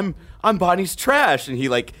 like, I'm Bonnie's trash, and he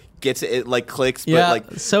like gets it, like clicks, but Yeah, like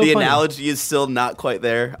so the funny. analogy is still not quite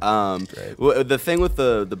there. The thing with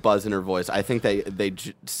the buzz in her voice, I think they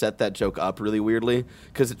set that joke up really weirdly,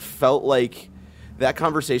 because it felt like that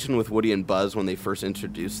conversation with Woody and Buzz when they first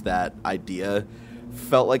introduced that idea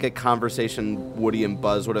felt like a conversation Woody and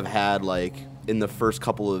Buzz would have had like in the first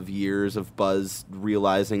couple of years of Buzz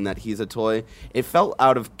realizing that he's a toy. It felt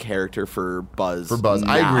out of character for Buzz.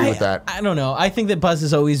 I agree with that. I don't know. I think that Buzz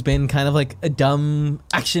has always been kind of like a dumb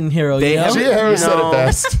action hero. They You know? have- Gia Harris said No. it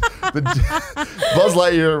best. Buzz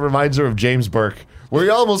Lightyear reminds her of James Burke, where he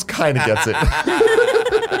almost kind of gets it.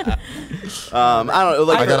 I don't know.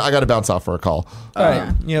 Like, I got to bounce off for a call. All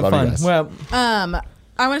right, you have Love you fun. guys. Well,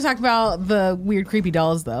 I want to talk about the weird, creepy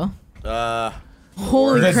dolls, though.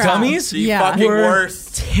 Holy the crap. dummies The fucking were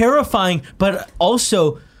worst. terrifying, but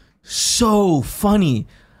also so funny.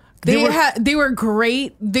 They were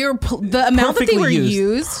great. The amount that they Perfectly were used.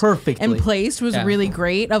 used Perfectly. and placed was Yeah. really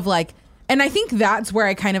great. Of like, and I think that's where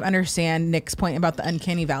I kind of understand Nick's point about the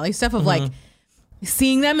uncanny valley stuff of like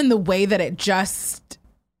seeing them in the way that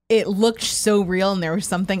it looked so real and there was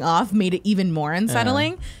something off, made it even more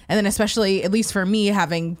unsettling. And then especially, at least for me,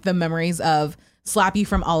 having the memories of Slappy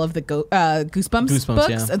from all of the Goosebumps books,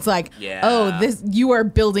 yeah. it's like, Yeah. oh, you are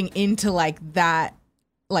building into like that,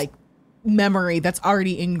 like memory that's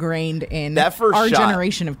already ingrained in That first our shot.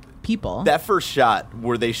 generation of people. that first shot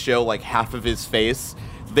where they show like half of his face,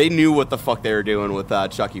 they knew what the fuck they were doing with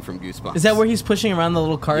Chucky from Goosebumps. Is that where he's pushing around the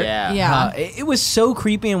little cart? Yeah. Yeah. It was so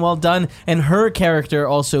creepy and well done. And her character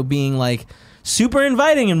also being like super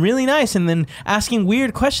inviting and really nice, and then asking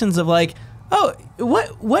weird questions of like, oh,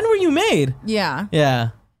 when were you made? yeah.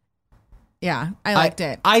 I liked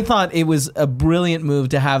it. I thought it was a brilliant move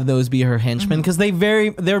to have those be her henchmen, because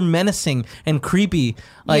they're menacing and creepy.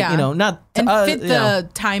 Like, Yeah. not and fit you the know.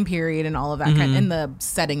 time period and all of that kind in the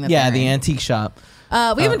setting that Yeah, they're the in. antique shop.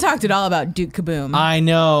 We haven't talked at all about Duke Kaboom. I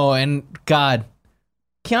know, and God,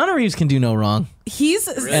 Keanu Reeves can do no wrong, He's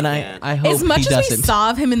and I hope as much he as doesn't. we saw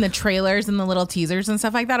of him in the trailers and the little teasers and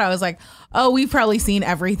stuff like that, I was like, oh, we've probably seen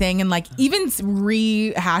everything. And like even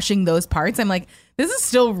rehashing those parts, I'm like, this is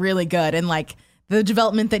still really good. And like the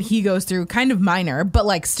development that he goes through, kind of minor, but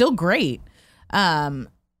like still great.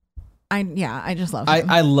 I just love him.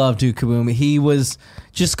 I love Duke Kaboom. He was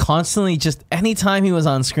just constantly, just anytime he was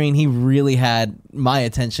on screen, he really had my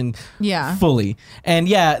attention Yeah. fully. And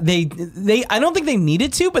yeah, they I don't think they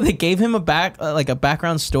needed to, but they gave him a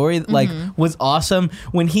background story that like was awesome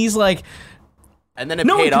when he's like, And then it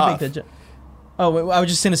no one paid could off. make that joke. Oh, I was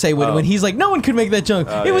just gonna say when he's like, no one could make that joke.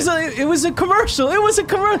 It was a commercial. It was a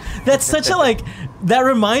commercial. That's such a like. That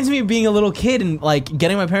reminds me of being a little kid and like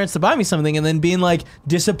getting my parents to buy me something and then being like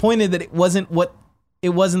disappointed that it wasn't what it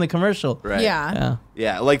was in the commercial. Right. Yeah.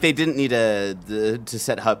 Yeah, like they didn't need to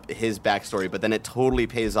set up his backstory, but then it totally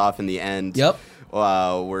pays off in the end. Yep.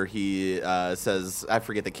 where he says, I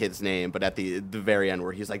forget the kid's name, but at the very end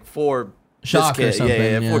where he's like, for Jacques this kid.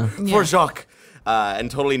 or something. Yeah. For Jacques. And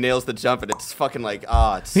totally nails the jump, and it's fucking like,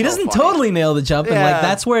 it's He so doesn't funny. totally nail the jump, and like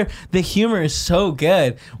that's where the humor is so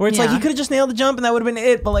good. Where it's like Yeah. he could have just nailed the jump, and that would have been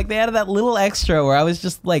it. But like they added that little extra where I was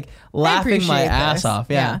just like laughing my appreciate ass this. off.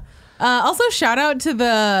 Yeah. Also, shout out to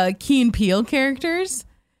the Key and Peele characters.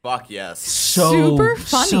 Fuck yes. So Super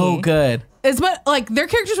funny. so good. As much like their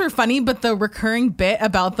characters were funny, but the recurring bit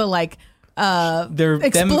about the like They're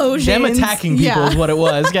explosions, them attacking people is what it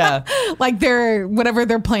was. Yeah. like their whatever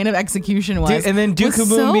their plan of execution was. And then Duke was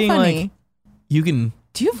Kaboom so being funny. like, "You can."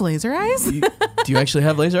 Do you have laser eyes? Do you actually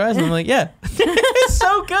have laser eyes? And I'm like, yeah. It's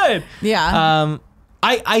so good. Yeah.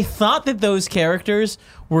 I thought that those characters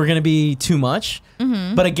were going to be too much.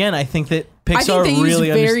 But again, I think that Pixar I think they really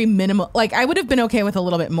used very minimal. Like I would have been okay with a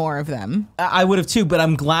little bit more of them. I would have too, but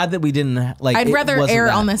I'm glad that we didn't like. I'd it rather wasn't err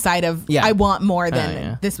that. on the side of Yeah. I want more than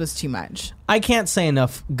yeah. this was too much. I can't say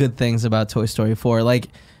enough good things about Toy Story 4. Like,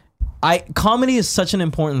 comedy is such an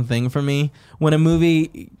important thing for me. When a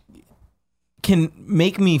movie can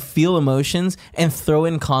make me feel emotions and throw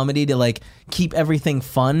in comedy to like keep everything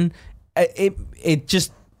fun, it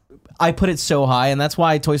just. I put it so high, and that's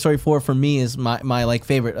why Toy Story 4 for me is my like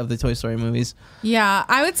favorite of the Toy Story movies. Yeah,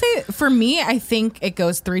 I would say for me, I think it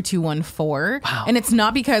goes 3, 2, 1, 4. Wow. And it's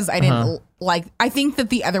not because I didn't like. I think that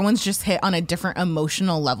the other ones just hit on a different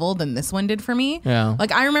emotional level than this one did for me. Yeah.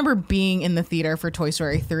 Like I remember being in the theater for Toy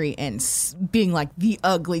Story 3 and being like the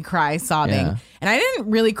ugly cry, sobbing, Yeah. and I didn't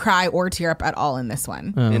really cry or tear up at all in this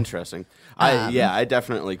one. Interesting. I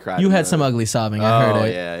definitely cried. You in had the- some ugly sobbing. I heard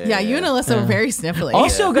it. Yeah, you and Alyssa were very sniffly.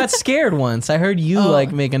 Also got scared once. I heard you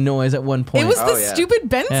like make a noise at one point. it was the yeah. stupid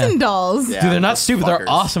Benson Yeah. dolls. Yeah. Dude, they're not those stupid. They're fuckers.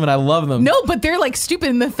 awesome, and I love them. No, but they're like stupid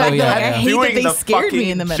in the fact yeah, that like, yeah. I hate Doing that they the scared me fucking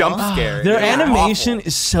in the middle. jump scare. Their Yeah, animation awful.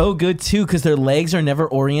 is so good too because their legs are never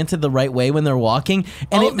oriented the right way when they're walking,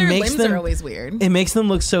 and All it of their makes limbs them are always weird. it makes them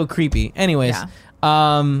look so creepy. Anyways,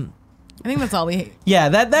 I think that's all we. yeah,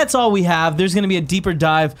 that's all we have. There's going to be a deeper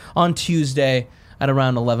dive on Tuesday at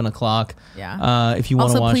around 11 o'clock. Yeah. If you want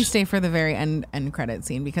to Also, watch. please stay for the very end credit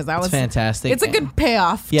scene because that was fantastic. It's a good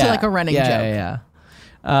payoff to like a running joke.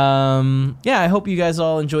 Yeah, I hope you guys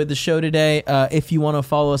all enjoyed the show today. If you want to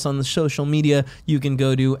follow us on the social media, you can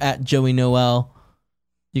go to @JoeyNoel.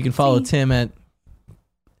 You can follow Tim at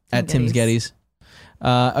Tim's Geddes.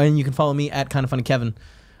 And you can follow me at Kinda Funny Kevin.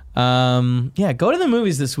 Go to the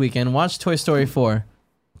movies this weekend. Watch Toy Story 4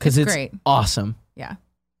 because it's great. awesome. Yeah.